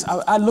looked at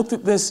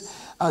this,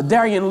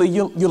 Darian Lee,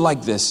 you'll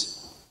like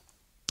this.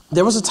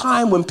 There was a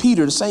time when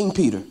Peter, the same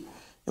Peter,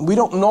 and we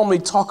don't normally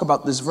talk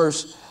about this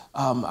verse.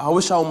 I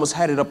wish I almost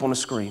had it up on the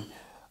screen.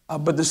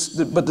 But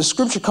the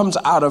scripture comes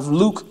out of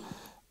Luke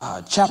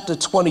chapter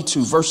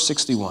 22, verse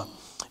 61.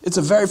 It's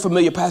a very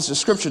familiar passage of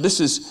scripture. This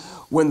is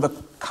when the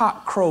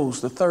cock crows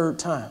the third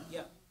time.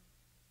 Yeah.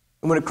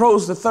 And when it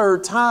crows the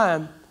third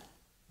time,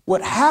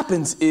 what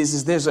happens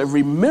is there's a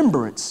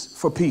remembrance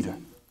for Peter.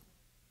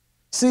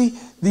 See,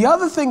 the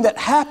other thing that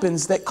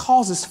happens that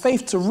causes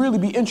faith to really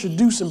be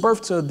introduced and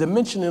birthed to a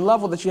dimension and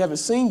level that you haven't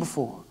seen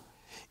before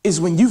is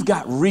when you've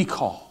got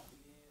recall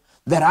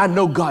that I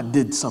know God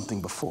did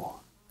something before.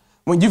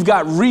 When you've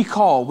got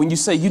recall, when you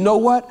say, you know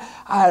what,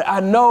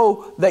 I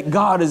know that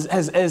God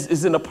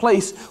is in a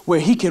place where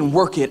he can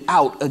work it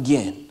out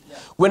again.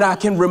 When I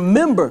can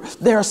remember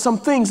there are some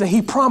things that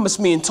he promised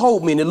me and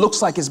told me, and it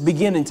looks like it's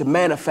beginning to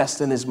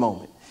manifest in this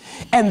moment.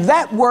 And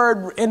that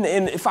word, and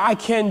if I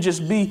can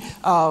just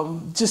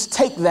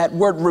take that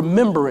word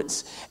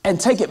remembrance and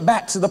take it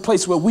back to the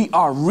place where we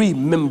are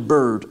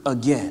remembered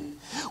again.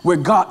 Where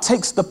God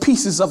takes the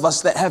pieces of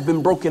us that have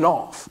been broken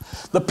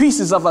off, the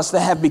pieces of us that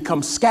have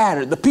become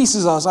scattered, the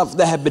pieces of us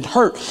that have been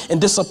hurt and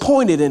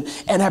disappointed and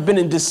have been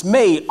in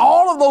dismay,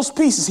 all of those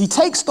pieces, he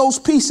takes those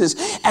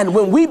pieces. And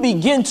when we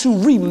begin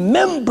to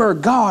remember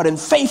God and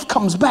faith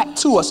comes back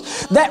to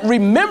us, that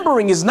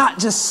remembering is not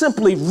just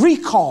simply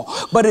recall,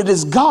 but it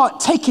is God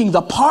taking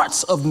the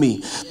parts of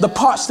me, the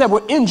parts that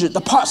were injured,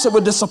 the parts that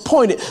were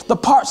disappointed, the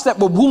parts that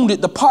were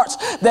wounded, the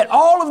parts that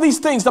all of these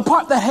things, the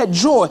part that had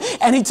joy,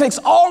 and he takes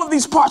all of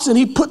these parts and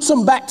he puts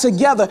them back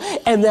together,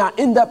 and I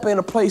end up in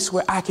a place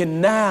where I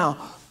can now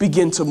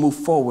begin to move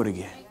forward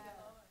again.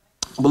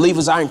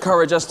 Believers, I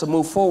encourage us to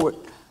move forward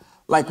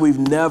like we've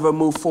never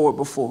moved forward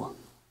before.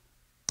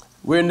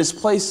 We're in this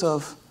place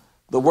of,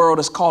 the world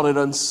has called it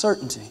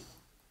uncertainty,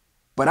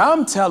 but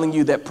I'm telling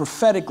you that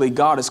prophetically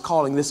God is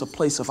calling this a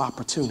place of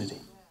opportunity.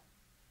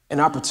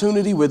 An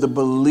opportunity where the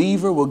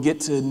believer will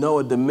get to know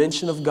a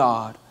dimension of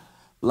God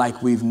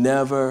like we've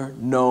never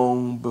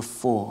known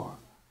before.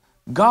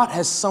 God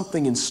has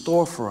something in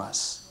store for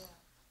us.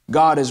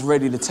 God is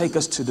ready to take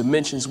us to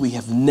dimensions we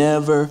have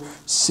never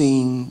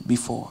seen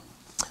before.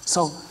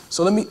 So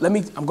let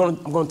me, I'm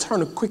going to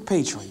turn a quick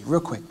page for you real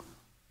quick.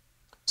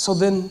 So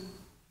then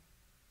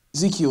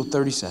Ezekiel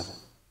 37.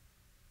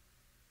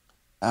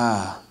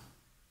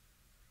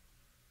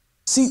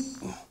 See,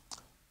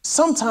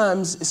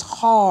 sometimes it's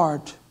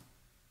hard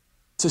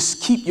to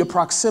keep your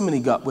proximity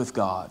with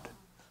God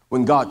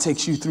when God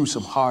takes you through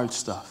some hard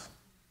stuff.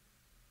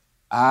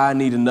 I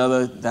need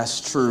another,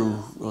 that's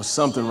true, or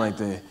something right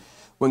there.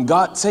 When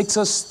God takes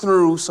us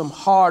through some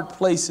hard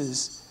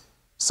places,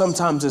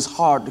 sometimes it's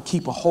hard to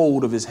keep a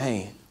hold of his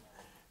hand.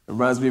 It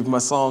reminds me of my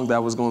song that I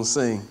was going to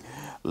sing.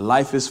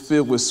 Life is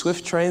filled with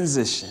swift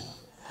transition.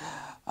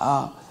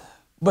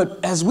 But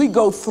as we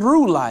go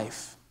through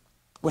life,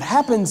 what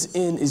happens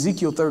in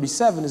Ezekiel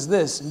 37 is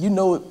this, and you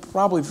know it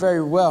probably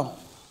very well,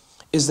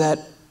 is that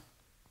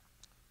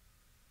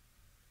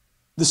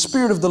the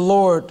Spirit of the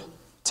Lord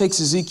takes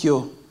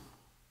Ezekiel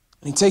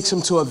and he takes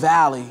him to a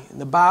valley.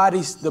 And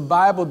the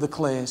Bible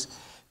declares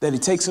that he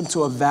takes him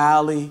to a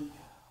valley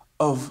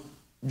of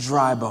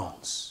dry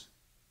bones.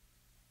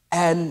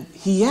 And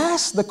he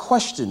asks the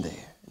question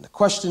there. And the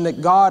question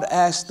that God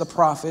asked the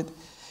prophet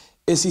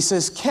is, he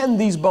says, can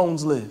these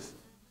bones live?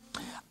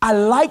 I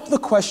like the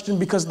question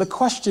because the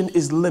question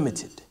is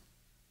limited.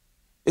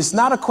 It's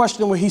not a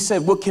question where he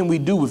said, what can we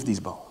do with these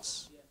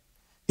bones?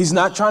 He's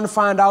not trying to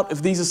find out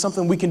if these are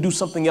something we can do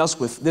something else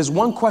with. There's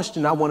one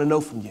question I want to know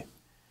from you.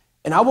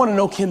 And I want to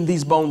know, can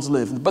these bones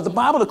live? But the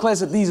Bible declares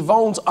that these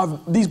bones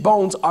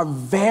are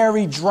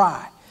very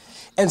dry.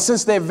 And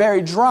since they're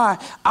very dry,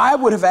 I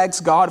would have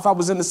asked God, if I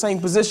was in the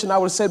same position, I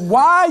would have said,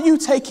 why are you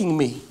taking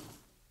me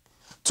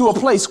to a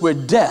place where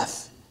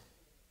death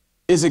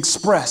is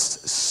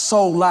expressed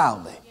so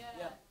loudly?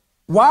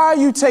 Why are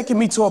you taking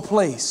me to a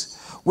place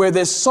where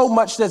there's so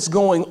much that's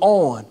going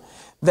on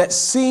that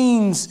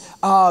seems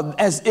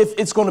as if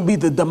it's going to be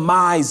the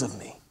demise of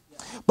me?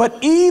 But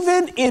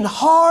even in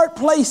hard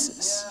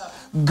places,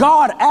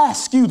 God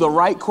asks you the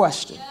right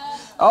question.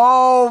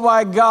 Oh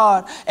my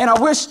God. And I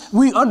wish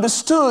we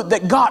understood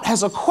that God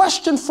has a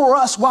question for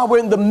us while we're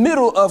in the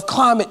middle of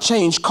climate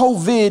change,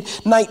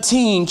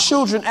 COVID-19,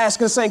 children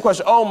asking the same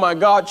question. Oh my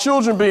God,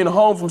 children being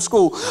home from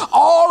school,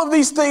 all of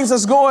these things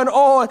that's going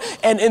on.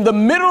 And in the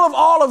middle of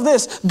all of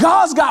this,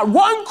 God's got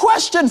one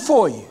question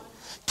for you.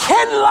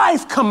 Can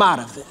life come out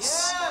of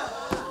this?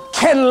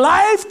 Can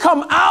life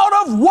come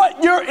out of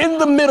what you're in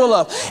the middle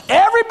of?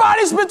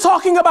 Everybody's been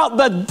talking about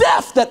the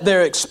death that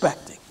they're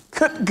expecting.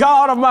 Good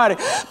God Almighty.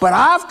 But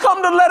I've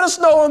come to let us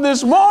know on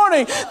this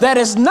morning that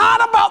it's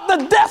not about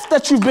the death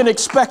that you've been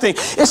expecting.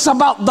 It's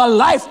about the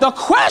life. The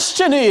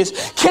question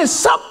is, can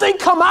something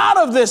come out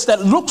of this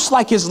that looks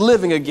like it's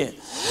living again?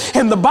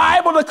 And the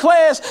Bible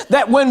declares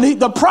that when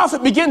the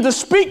prophet began to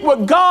speak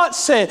what God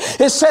said,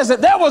 it says that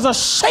there was a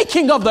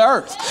shaking of the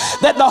earth,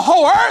 that the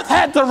whole earth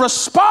had to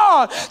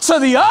respond to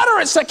the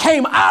utterance that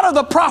came out of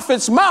the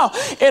prophet's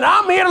mouth. And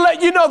I'm here to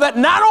let you know that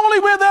not only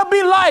will there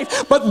be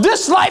life, but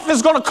this life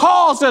is going to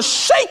cause a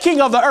shaking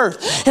of the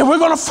earth. And we're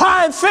going to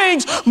find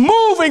things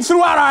moving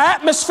throughout our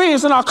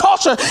atmospheres and our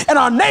culture and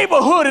our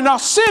neighborhood and our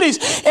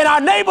cities and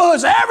our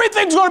neighborhoods.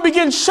 Everything's going to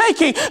begin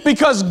shaking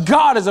because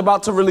God is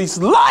about to release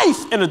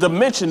life in a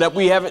dimension that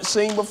we haven't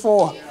seen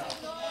before.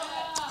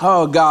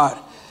 Oh, God,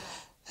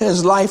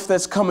 there's life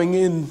that's coming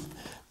in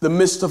the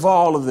midst of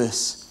all of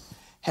this.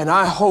 And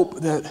I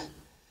hope that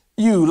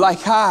you,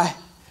 like I,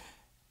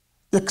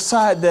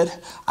 decide that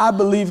I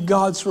believe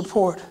God's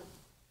report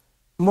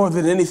more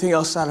than anything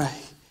else that I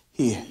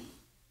hear.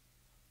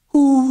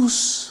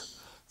 Whose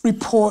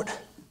report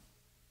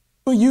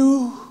will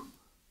you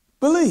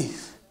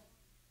believe?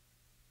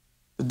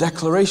 The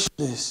declaration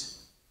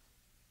is,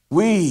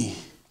 we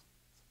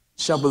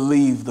shall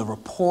believe the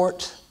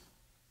report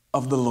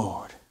of the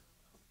Lord.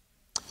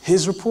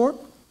 His report?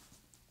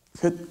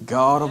 Good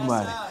God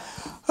Almighty.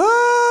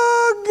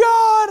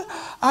 Oh, God.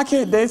 I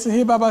can't dance in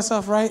here by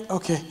myself, right?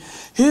 Okay.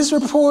 His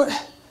report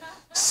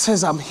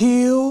says I'm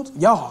healed.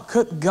 Y'all,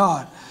 good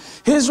God.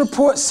 His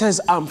report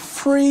says I'm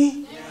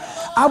free.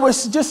 I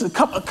was just a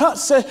couple of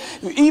cuts said,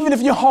 even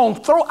if you're home,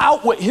 throw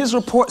out what his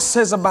report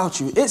says about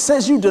you. It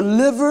says you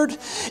delivered.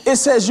 It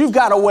says you've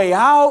got a way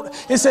out.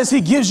 It says he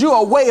gives you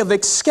a way of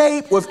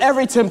escape with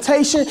every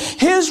temptation.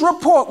 His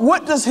report,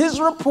 what does his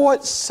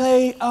report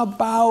say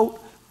about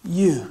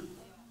you?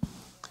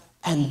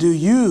 And do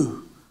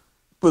you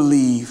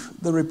believe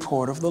the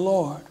report of the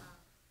Lord?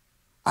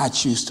 I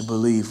choose to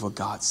believe what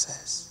God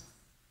says.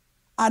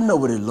 I know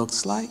what it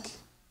looks like,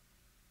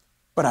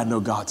 but I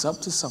know God's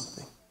up to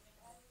something.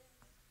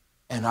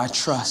 And I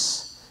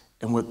trust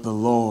in what the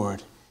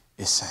Lord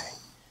is saying.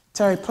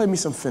 Terry, play me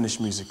some finished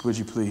music, would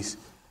you please?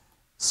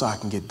 So I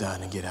can get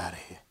done and get out of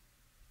here.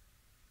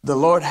 The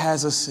Lord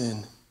has us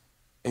in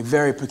a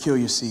very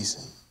peculiar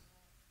season,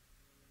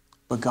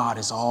 but God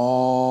is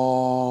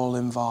all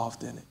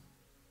involved in it.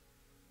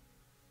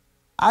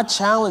 I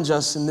challenge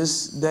us in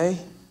this day,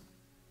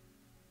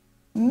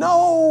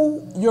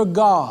 know your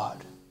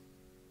God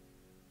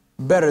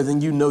better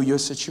than you know your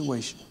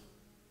situation.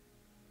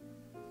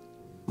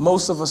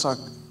 Most of us are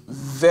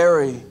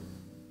very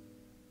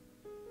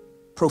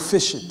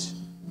proficient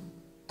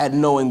at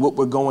knowing what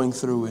we're going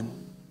through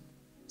and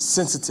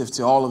sensitive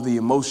to all of the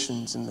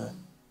emotions and the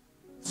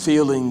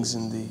feelings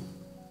and the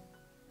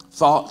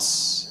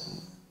thoughts,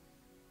 and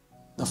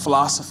the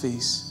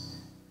philosophies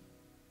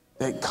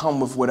that come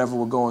with whatever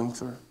we're going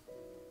through.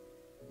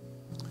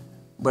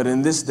 But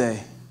in this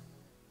day,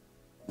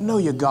 know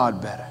your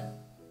God better.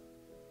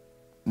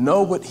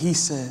 Know what he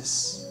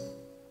says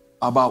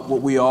about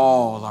what we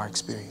all are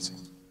experiencing.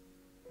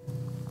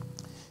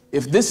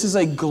 If this is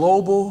a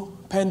global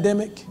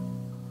pandemic,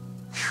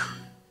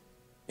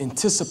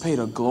 anticipate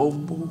a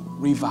global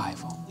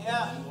revival.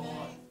 Yeah.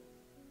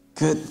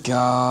 Good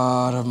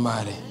God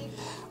Almighty.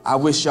 I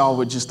wish y'all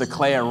would just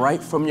declare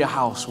right from your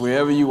house,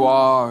 wherever you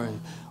are,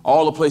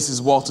 all the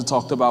places Walter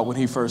talked about when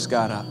he first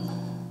got up.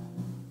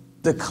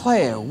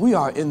 Declare we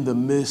are in the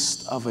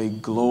midst of a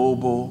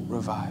global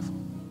revival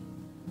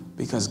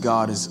because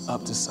God is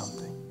up to something.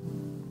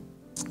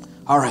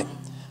 All right,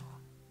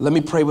 let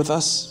me pray with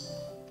us.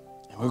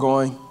 We're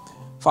going.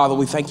 Father,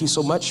 we thank you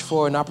so much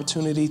for an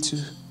opportunity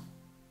to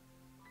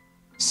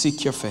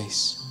seek your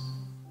face,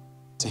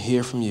 to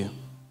hear from you.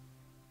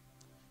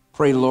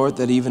 Pray, Lord,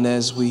 that even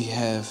as we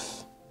have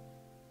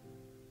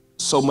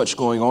so much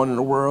going on in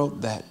the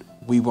world, that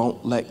we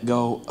won't let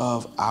go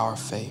of our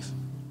faith.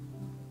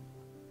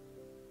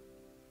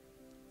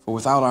 For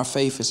without our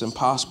faith, it's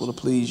impossible to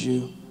please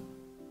you.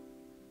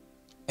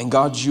 And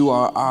God, you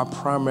are our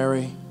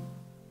primary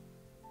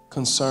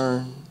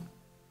concern.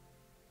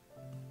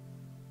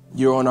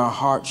 You're on our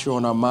hearts, you're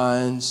on our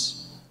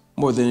minds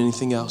more than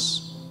anything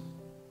else.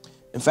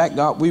 In fact,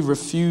 God, we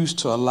refuse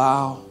to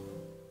allow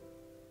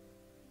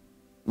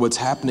what's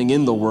happening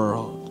in the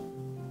world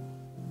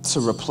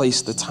to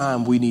replace the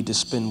time we need to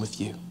spend with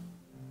you.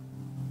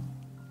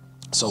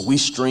 So we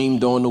stream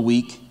during the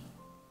week.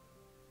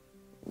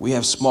 We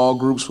have small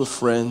groups with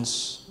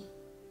friends.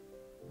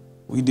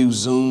 We do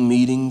Zoom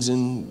meetings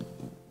and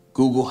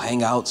Google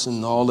Hangouts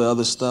and all the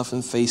other stuff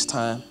and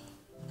FaceTime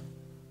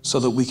so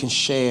that we can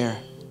share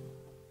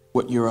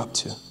what you're up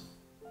to.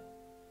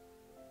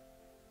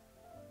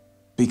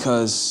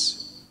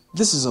 Because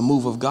this is a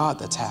move of God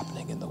that's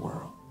happening in the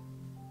world.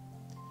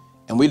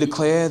 And we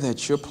declare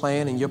that your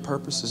plan and your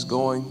purpose is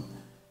going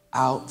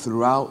out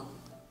throughout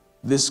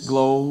this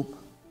globe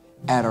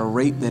at a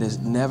rate that it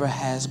never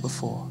has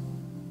before.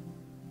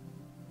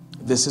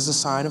 This is a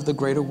sign of the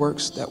greater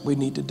works that we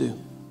need to do.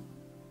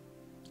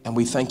 And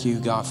we thank you,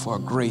 God, for a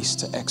grace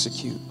to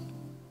execute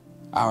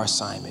our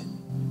assignment.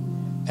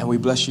 And we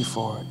bless you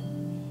for it.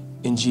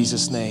 In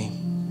Jesus'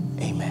 name,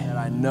 amen. And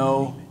I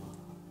know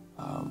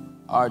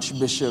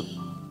Archbishop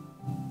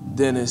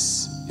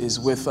Dennis is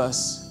with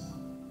us.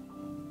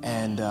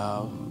 And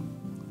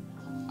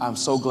I'm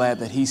so glad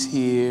that he's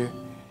here.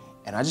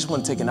 And I just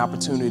want to take an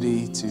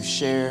opportunity to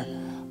share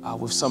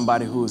with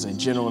somebody who is a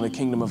general in the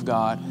kingdom of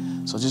God.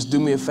 So just do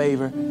me a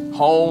favor,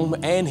 home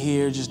and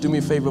here, just do me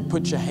a favor,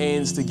 put your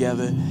hands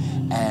together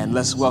and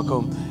let's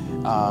welcome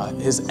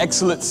His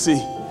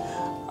Excellency,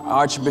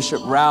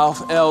 Archbishop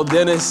Ralph L.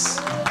 Dennis.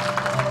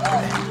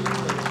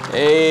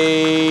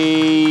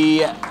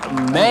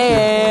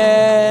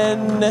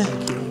 Amen.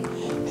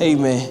 Hey,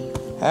 man,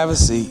 have a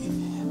seat.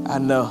 I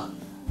know.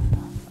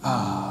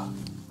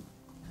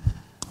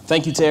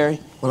 Thank you, Terry.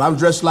 Well, I'm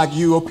dressed like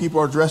you people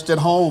are dressed at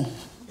home.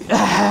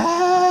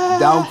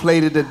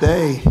 Downplayed it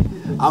today.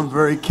 I'm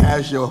very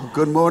casual.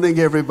 Good morning,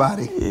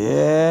 everybody.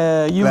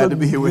 Yeah, you Glad look to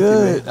be here good. with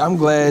you, man. I'm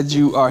glad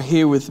you are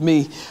here with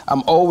me.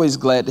 I'm always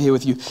glad to hear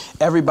with you.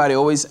 Everybody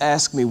always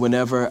asks me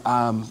whenever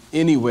I'm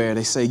anywhere,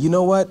 they say, you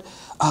know what?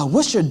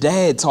 What's your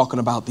dad talking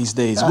about these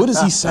days? What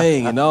is he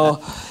saying and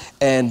all?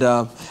 And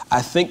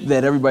I think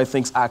that everybody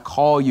thinks I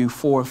call you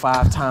 4 or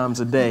 5 times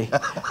a day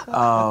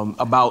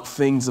about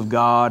things of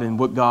God and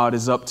what God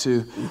is up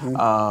to.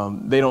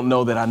 They don't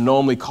know that I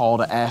normally call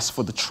to ask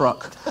for the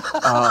truck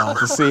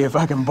to see if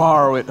I can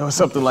borrow it or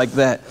something like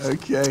that.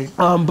 Okay.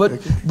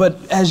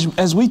 But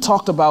as we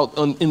talked about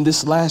in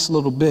this last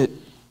little bit,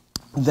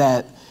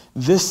 that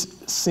this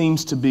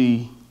seems to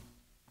be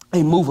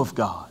a move of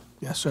God.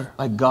 Yes, sir.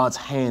 Like God's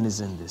hand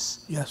is in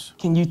this. Yes.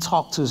 Can you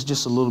talk to us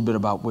just a little bit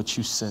about what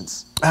you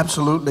sense?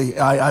 Absolutely.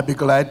 I'd be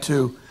glad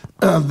to.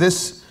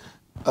 This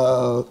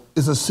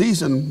is a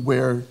season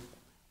where,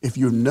 if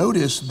you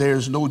notice,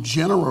 there's no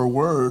general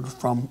word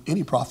from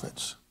any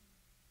prophets.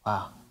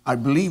 Wow. I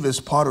believe it's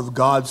part of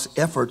God's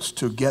efforts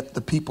to get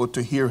the people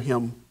to hear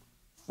him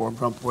for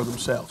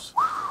themselves.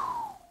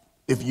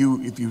 If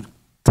you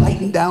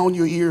tighten down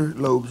your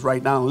earlobes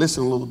right now and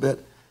listen a little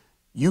bit,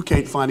 you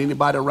can't find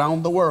anybody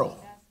around the world.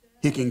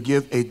 He can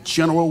give a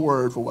general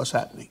word for what's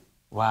happening.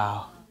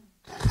 Wow.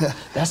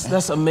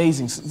 That's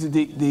amazing.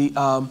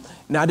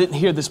 Now, I didn't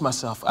hear this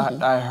myself.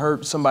 I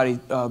heard somebody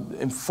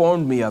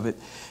informed me of it,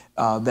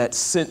 that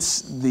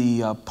since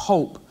the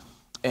Pope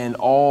and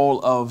all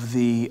of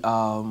the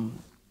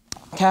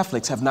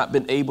Catholics have not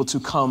been able to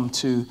come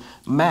to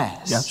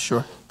Mass, Yeah,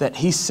 sure. that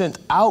he sent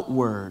out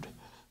word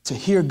to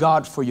hear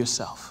God for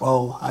yourself.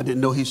 Oh, I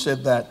didn't know he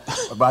said that,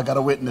 but I got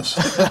a witness.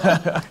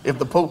 If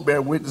the Pope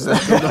bear witness,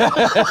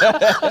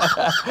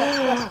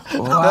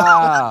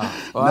 Wow.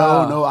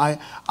 No,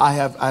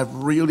 I've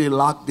really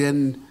locked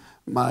in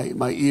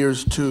my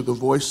ears to the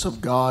voice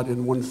of God,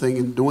 and one thing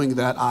in doing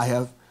that, I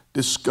have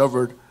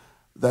discovered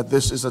that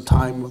this is a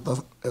time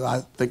of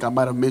I think I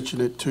might have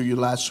mentioned it to you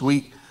last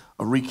week,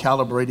 of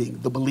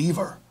recalibrating the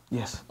believer.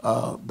 Yes.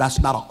 That's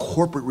not a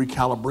corporate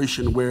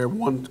recalibration where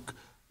one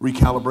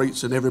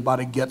recalibrates and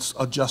everybody gets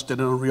adjusted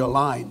and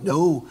realigned.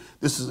 No,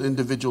 this is an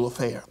individual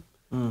affair.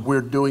 We're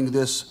doing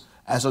this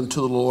as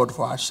unto the Lord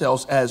for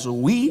ourselves, as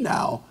we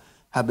now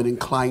have been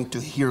inclined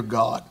to hear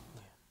God,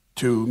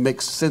 to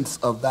make sense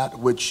of that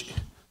which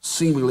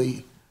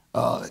seemingly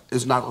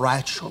is not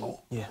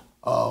rational. Yeah.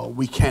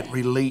 We can't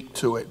relate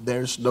to it.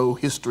 There's no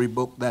history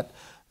book that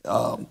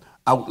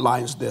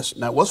outlines this.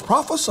 Now, it was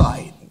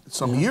prophesied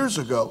some years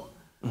ago,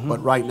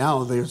 but right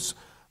now there's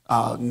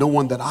no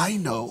one that I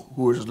know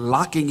who is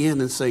locking in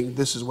and saying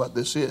this is what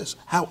this is.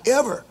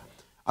 However,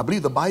 I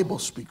believe the Bible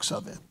speaks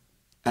of it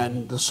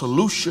and the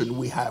solution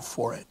we have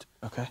for it.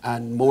 Okay.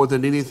 And more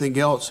than anything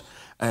else,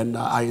 and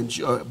I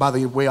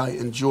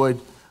enjoyed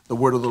the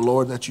word of the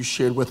Lord that you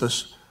shared with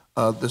us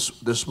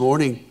this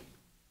morning.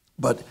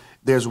 But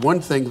there's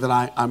one thing that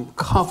I'm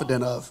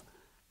confident of,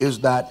 is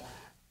that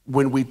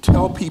when we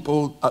tell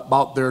people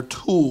about their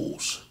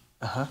tools,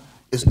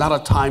 it's not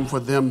a time for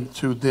them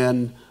to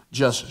then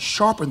just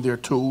sharpen their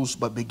tools,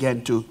 but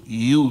begin to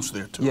use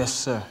their tools. Yes,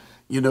 sir.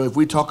 You know, if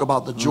we talk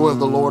about the joy of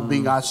the Lord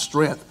being our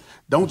strength,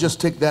 don't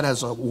just take that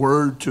as a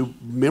word to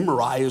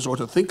memorize or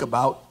to think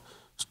about.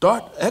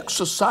 Start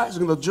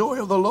exercising the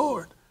joy of the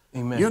Lord.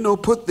 Amen. You know,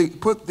 put the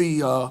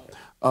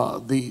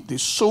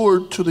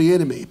sword to the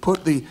enemy.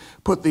 Put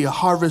the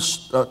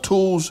harvest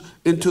tools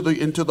into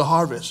the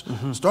harvest.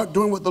 Start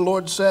doing what the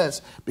Lord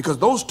says, because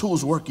those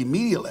tools work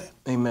immediately.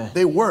 Amen.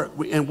 They work,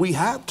 and we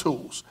have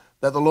tools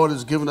that the Lord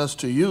has given us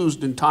to use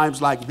in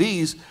times like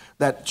these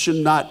that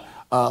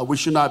we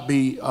should not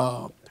be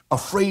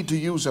afraid to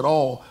use at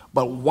all,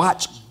 but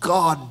watch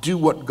God do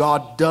what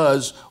God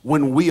does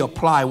when we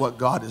apply what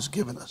God has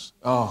given us.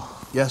 Oh.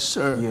 Yes,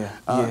 sir. Yeah.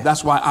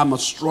 That's why I'm a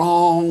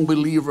strong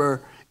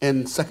believer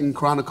in 2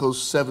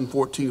 Chronicles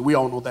 7:14. We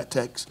all know that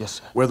text. Yes,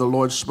 sir. Where the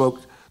Lord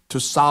spoke to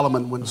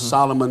Solomon when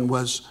Solomon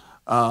was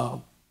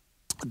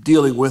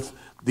dealing with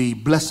the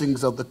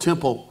blessings of the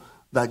temple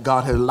that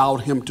God had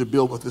allowed him to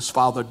build with his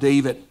father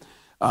David.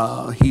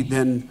 He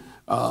then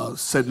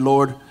said,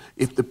 Lord,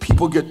 if the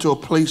people get to a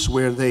place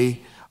where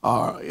they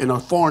are in a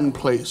foreign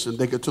place and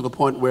they get to the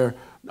point where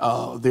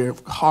their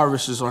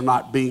harvests are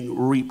not being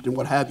reaped and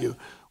what have you,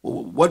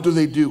 what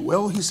do?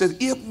 Well, he said,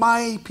 if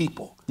my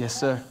people. Yes,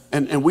 sir.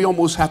 And we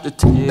almost have to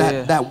take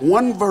that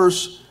one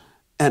verse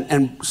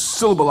and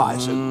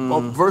syllabalize it,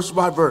 or verse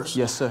by verse.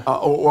 Yes, sir.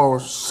 Or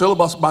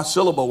syllabus by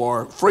syllable,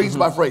 or phrase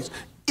by phrase.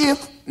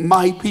 If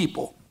my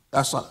people.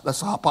 That's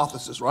a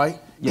hypothesis, right?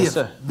 Yes, if,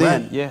 sir.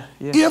 Then, right. Yeah.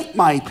 if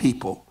my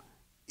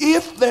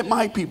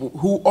people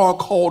who are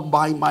called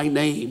by my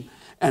name,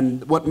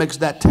 and what makes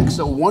that text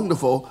so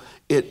wonderful,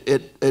 it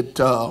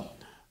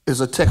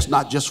is a text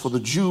not just for the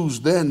Jews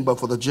then, but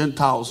for the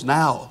Gentiles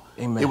now.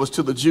 Amen. It was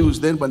to the Jews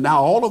then, but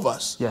now all of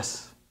us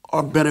Yes.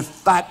 are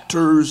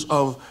benefactors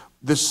of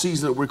this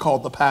season that we call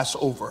the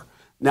Passover.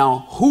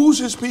 Now, who's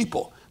his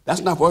people?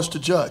 That's not for us to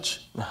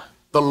judge.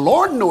 The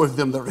Lord knoweth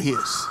them that are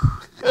his.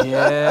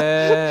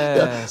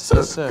 Yes. So,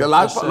 Yes, sir. a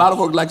lot Yes, sir. of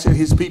folks like to say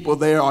his people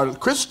there are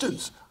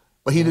Christians,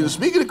 but he didn't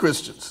speak to the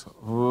Christians.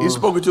 He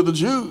spoke to the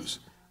Jews.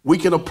 We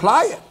can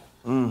apply it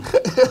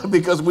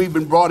because we've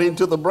been brought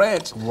into the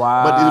branch.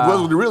 Wow. But it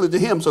wasn't really to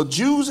him. So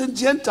Jews and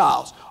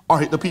Gentiles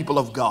are the people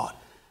of God.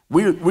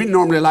 We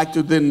normally like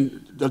to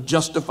then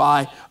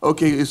justify,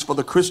 okay, it's for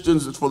the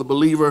Christians, it's for the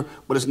believer,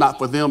 but it's not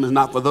for them, it's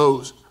not for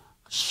those.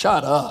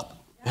 Shut up.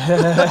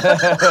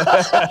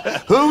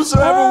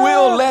 Whosoever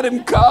will, let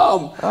him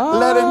come.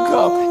 Let him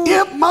come.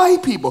 If my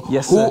people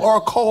Yes, who sir.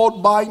 are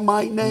called by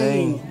my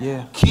name,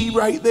 yeah. key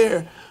right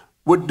there,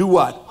 would do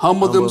what?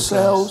 Humble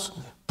themselves,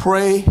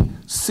 pray,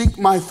 seek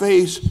my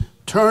face,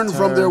 turn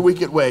from their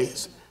wicked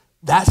ways.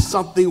 That's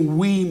something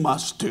we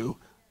must do.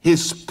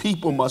 His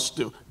people must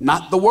do.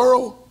 Not the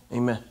world.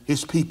 Amen.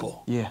 His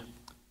people. Yeah.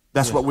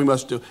 That's what we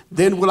must do.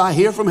 Then will I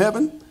hear from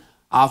heaven?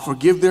 I'll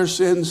forgive their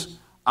sins.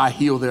 I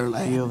heal their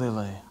land. Heal their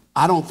land.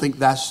 I don't think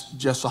that's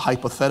just a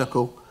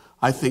hypothetical.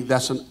 I think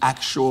that's an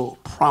actual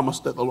promise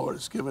that the Lord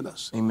has given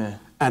us. Amen.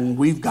 And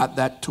we've got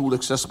that tool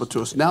accessible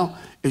to us. Now,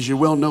 as you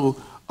well know,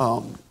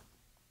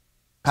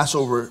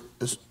 Passover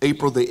is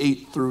April the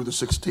 8th through the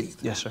 16th.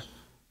 Yes, sir.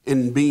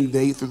 In being the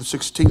 8th through the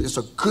 16th, it's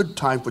a good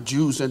time for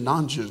Jews and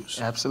non-Jews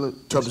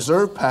Absolutely. to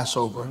observe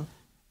Passover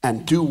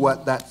and do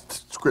what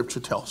that scripture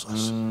tells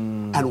us.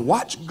 And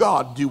watch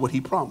God do what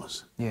he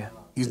promised. Yeah.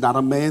 He's not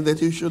a man that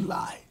he should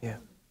lie. Yeah.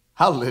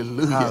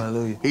 Hallelujah.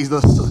 Hallelujah.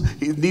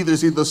 Neither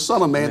is he the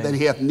son of man that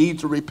he hath need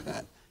to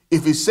repent.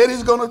 If he said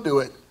he's going to do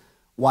it,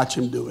 watch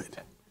him do it.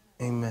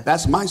 Amen.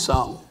 That's my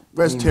song.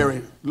 Where's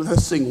Terry?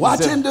 Let's sing.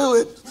 Watch him do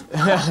it.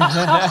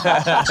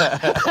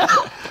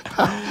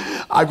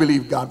 I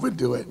believe God would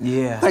do it.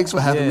 Yeah. Thanks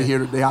for having me here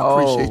today. I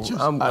appreciate you.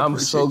 I'm I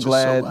appreciate so you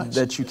glad much.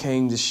 that you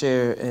came to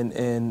share,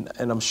 and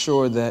I'm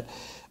sure that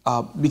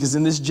because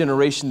in this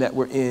generation that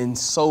we're in,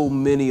 so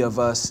many of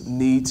us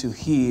need to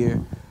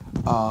hear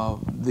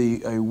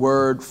a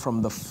word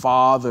from the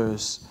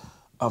fathers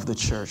of the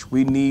church.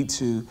 We need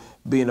to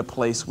be in a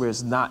place where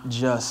it's not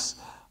just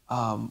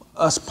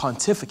us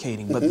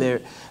pontificating, but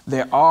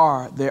there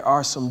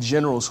are some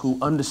generals who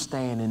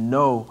understand and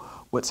know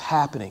what's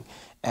happening.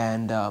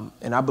 And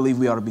I believe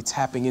we ought to be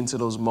tapping into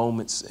those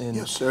moments. And,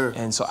 yes, sir.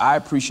 And so I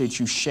appreciate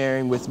you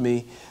sharing with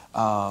me,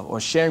 or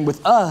sharing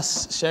with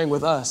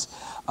us,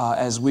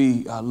 as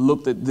we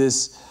looked at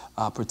this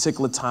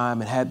particular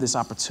time and had this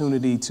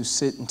opportunity to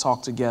sit and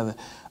talk together.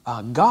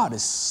 God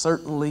is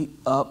certainly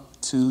up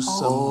to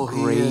some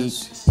great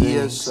things. He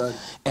is, son.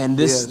 And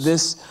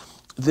this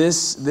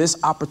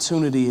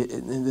opportunity,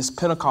 this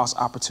Pentecost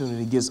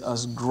opportunity, gives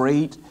us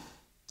great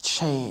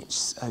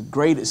chance.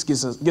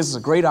 Gives us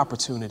a great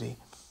opportunity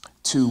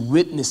to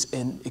witness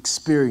and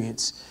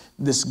experience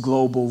this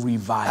global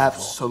revival.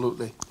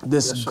 Absolutely.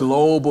 This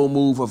global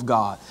move of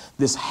God,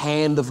 this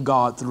hand of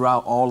God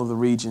throughout all of the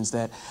regions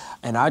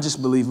and I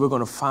just believe we're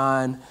going to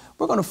find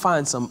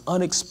some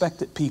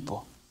unexpected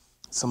people,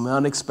 some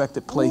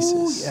unexpected places.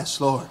 Ooh, yes,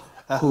 Lord.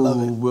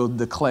 Who will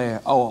declare,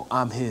 "Oh,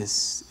 I'm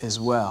His as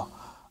well."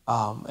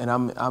 And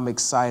I'm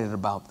excited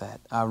about that.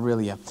 I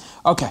really am.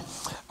 Okay.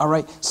 All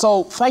right.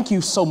 So thank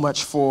you so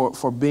much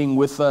for being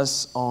with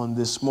us on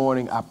this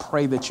morning. I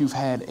pray that you've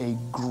had a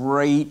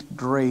great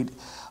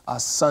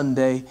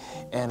Sunday.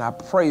 And I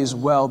pray as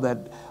well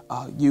that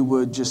you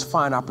would just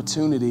find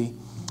opportunity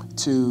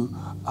to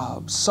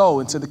sow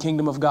into the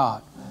kingdom of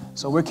God.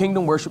 So we're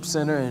Kingdom Worship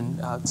Center,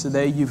 and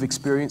today you've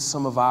experienced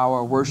some of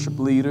our worship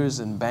leaders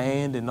and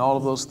band and all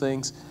of those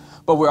things.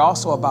 But we're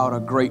also about a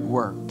great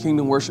work.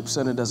 Kingdom Worship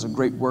Center does a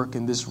great work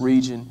in this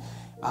region.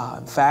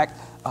 In fact,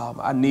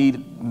 I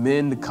need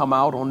men to come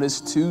out on this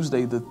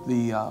Tuesday. And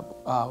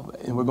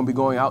we're going to be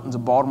going out into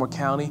Baltimore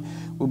County.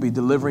 We'll be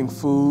delivering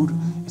food.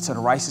 It's in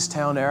the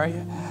Ricestown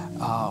area.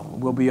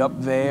 We'll be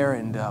up there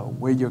and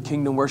wear your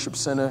Kingdom Worship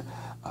Center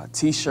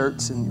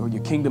T-shirts or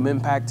your Kingdom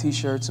Impact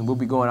T-shirts, and we'll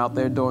be going out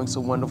there doing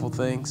some wonderful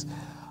things.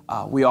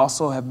 We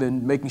also have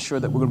been making sure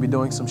that we're going to be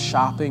doing some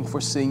shopping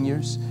for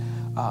seniors.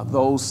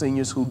 Those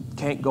seniors who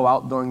can't go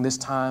out during this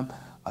time,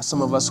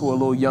 some of us who are a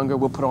little younger,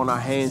 we'll put on our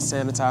hand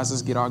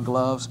sanitizers, get our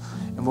gloves,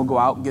 and we'll go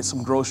out and get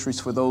some groceries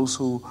for those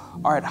who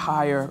are at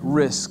higher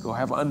risk or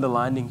have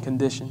underlying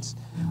conditions.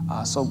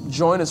 So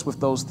join us with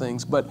those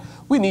things. But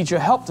we need your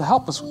help to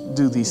help us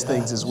do these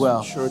things as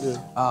well. Sure do.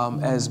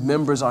 As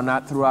members are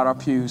not throughout our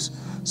pews.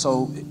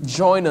 So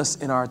join us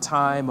in our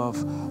time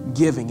of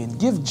giving and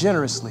give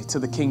generously to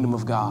the kingdom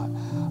of God.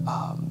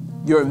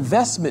 Your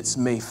investments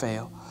may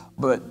fail,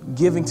 but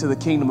giving to the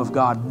kingdom of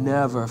God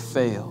never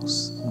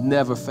fails,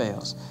 never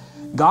fails.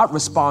 God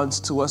responds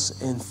to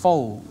us in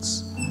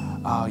folds.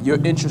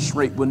 Your interest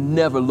rate will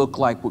never look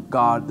like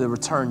the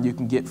return you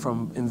can get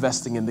from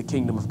investing in the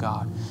kingdom of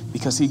God,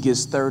 because He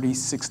gives 30,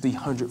 60,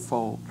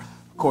 100-fold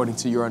according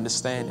to your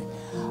understanding.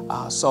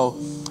 So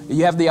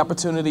you have the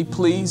opportunity,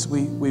 please,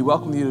 we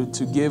welcome you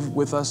to give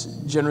with us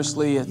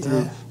generously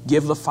through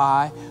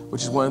Givelify,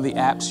 which is one of the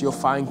apps. You'll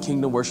find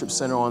Kingdom Worship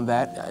Center on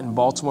that in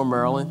Baltimore,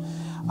 Maryland.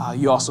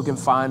 You also can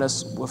find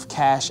us with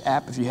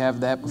CashApp, if you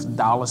have that, with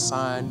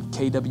 $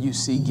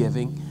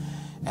 KWCgiving.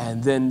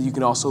 And then you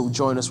can also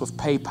join us with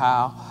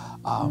PayPal.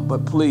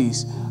 But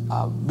please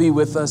be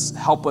with us,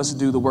 help us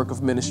do the work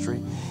of ministry.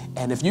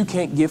 And if you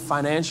can't give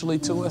financially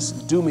to us,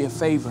 do me a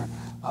favor,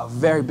 a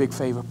very big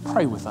favor,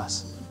 pray with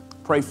us.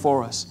 Pray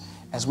for us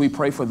as we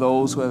pray for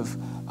those who have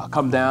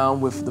come down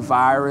with the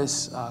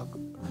virus.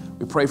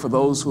 We pray for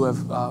those who have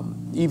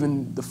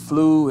even the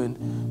flu,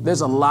 and there's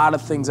a lot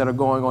of things that are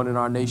going on in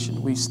our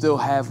nation. We still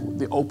have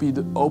the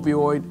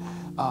opioid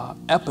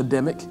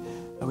epidemic.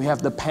 We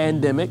have the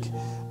pandemic.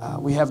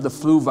 We have the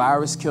flu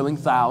virus killing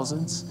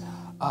thousands.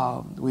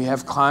 We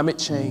have climate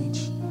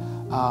change.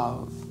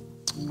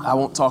 I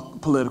won't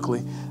talk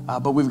politically,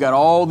 but we've got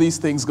all these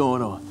things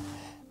going on.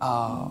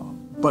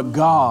 But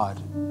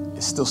God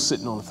is still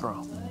sitting on the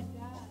throne.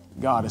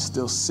 God is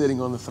still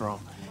sitting on the throne.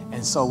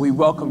 And so we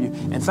welcome you.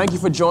 And thank you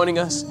for joining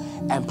us.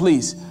 And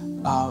please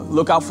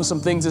look out for some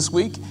things this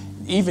week.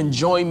 Even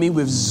join me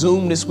with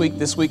Zoom this week.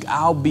 This week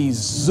I'll be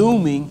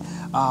Zooming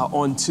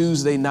on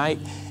Tuesday night.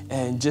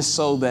 And just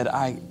so that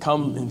I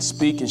come and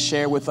speak and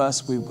share with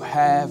us,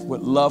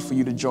 would love for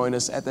you to join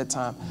us at that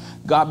time.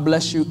 God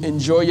bless you.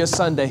 Enjoy your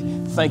Sunday.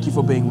 Thank you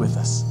for being with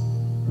us.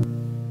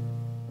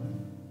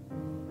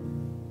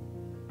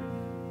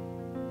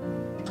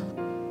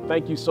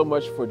 Thank you so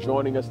much for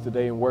joining us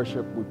today in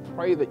worship. We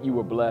pray that you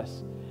were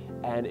blessed.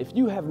 And if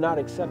you have not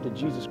accepted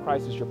Jesus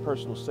Christ as your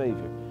personal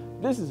Savior,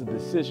 this is a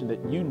decision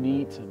that you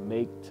need to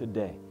make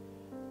today.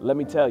 Let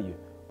me tell you,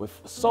 with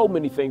so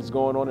many things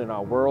going on in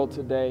our world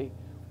today,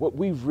 what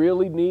we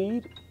really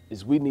need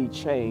is we need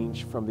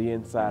change from the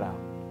inside out.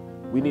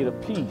 We need a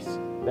peace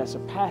that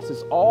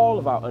surpasses all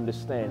of our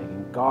understanding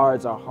and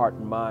guards our heart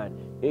and mind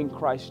in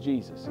Christ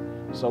Jesus.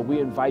 So we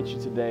invite you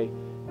today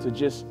to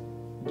just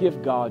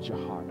give God your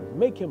heart.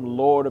 Make him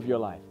Lord of your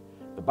life.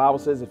 The Bible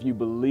says if you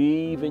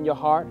believe in your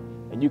heart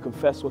and you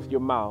confess with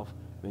your mouth,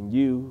 then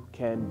you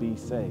can be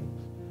saved.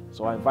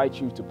 So I invite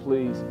you to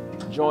please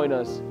join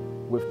us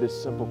with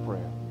this simple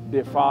prayer.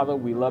 Dear Father,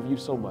 we love you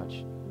so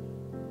much.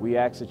 We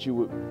ask that you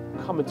would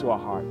come into our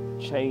heart,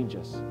 change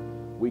us.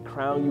 We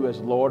crown you as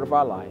Lord of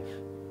our life,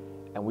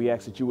 and we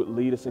ask that you would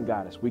lead us and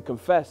guide us. We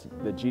confess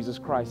that Jesus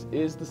Christ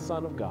is the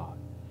Son of God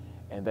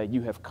and that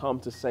you have come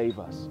to save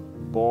us,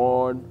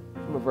 born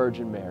from a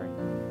Virgin Mary,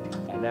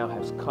 and now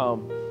has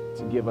come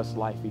to give us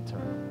life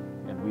eternal.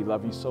 And we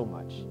love you so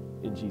much.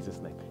 In Jesus'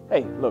 name.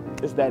 Hey, look,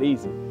 it's that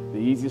easy. The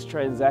easiest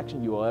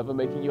transaction you will ever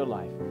make in your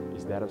life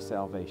is that of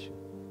salvation.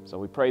 So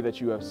we pray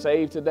that you have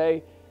saved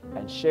today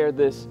and share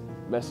this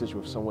message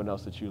with someone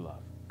else that you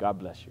love. God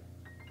bless you.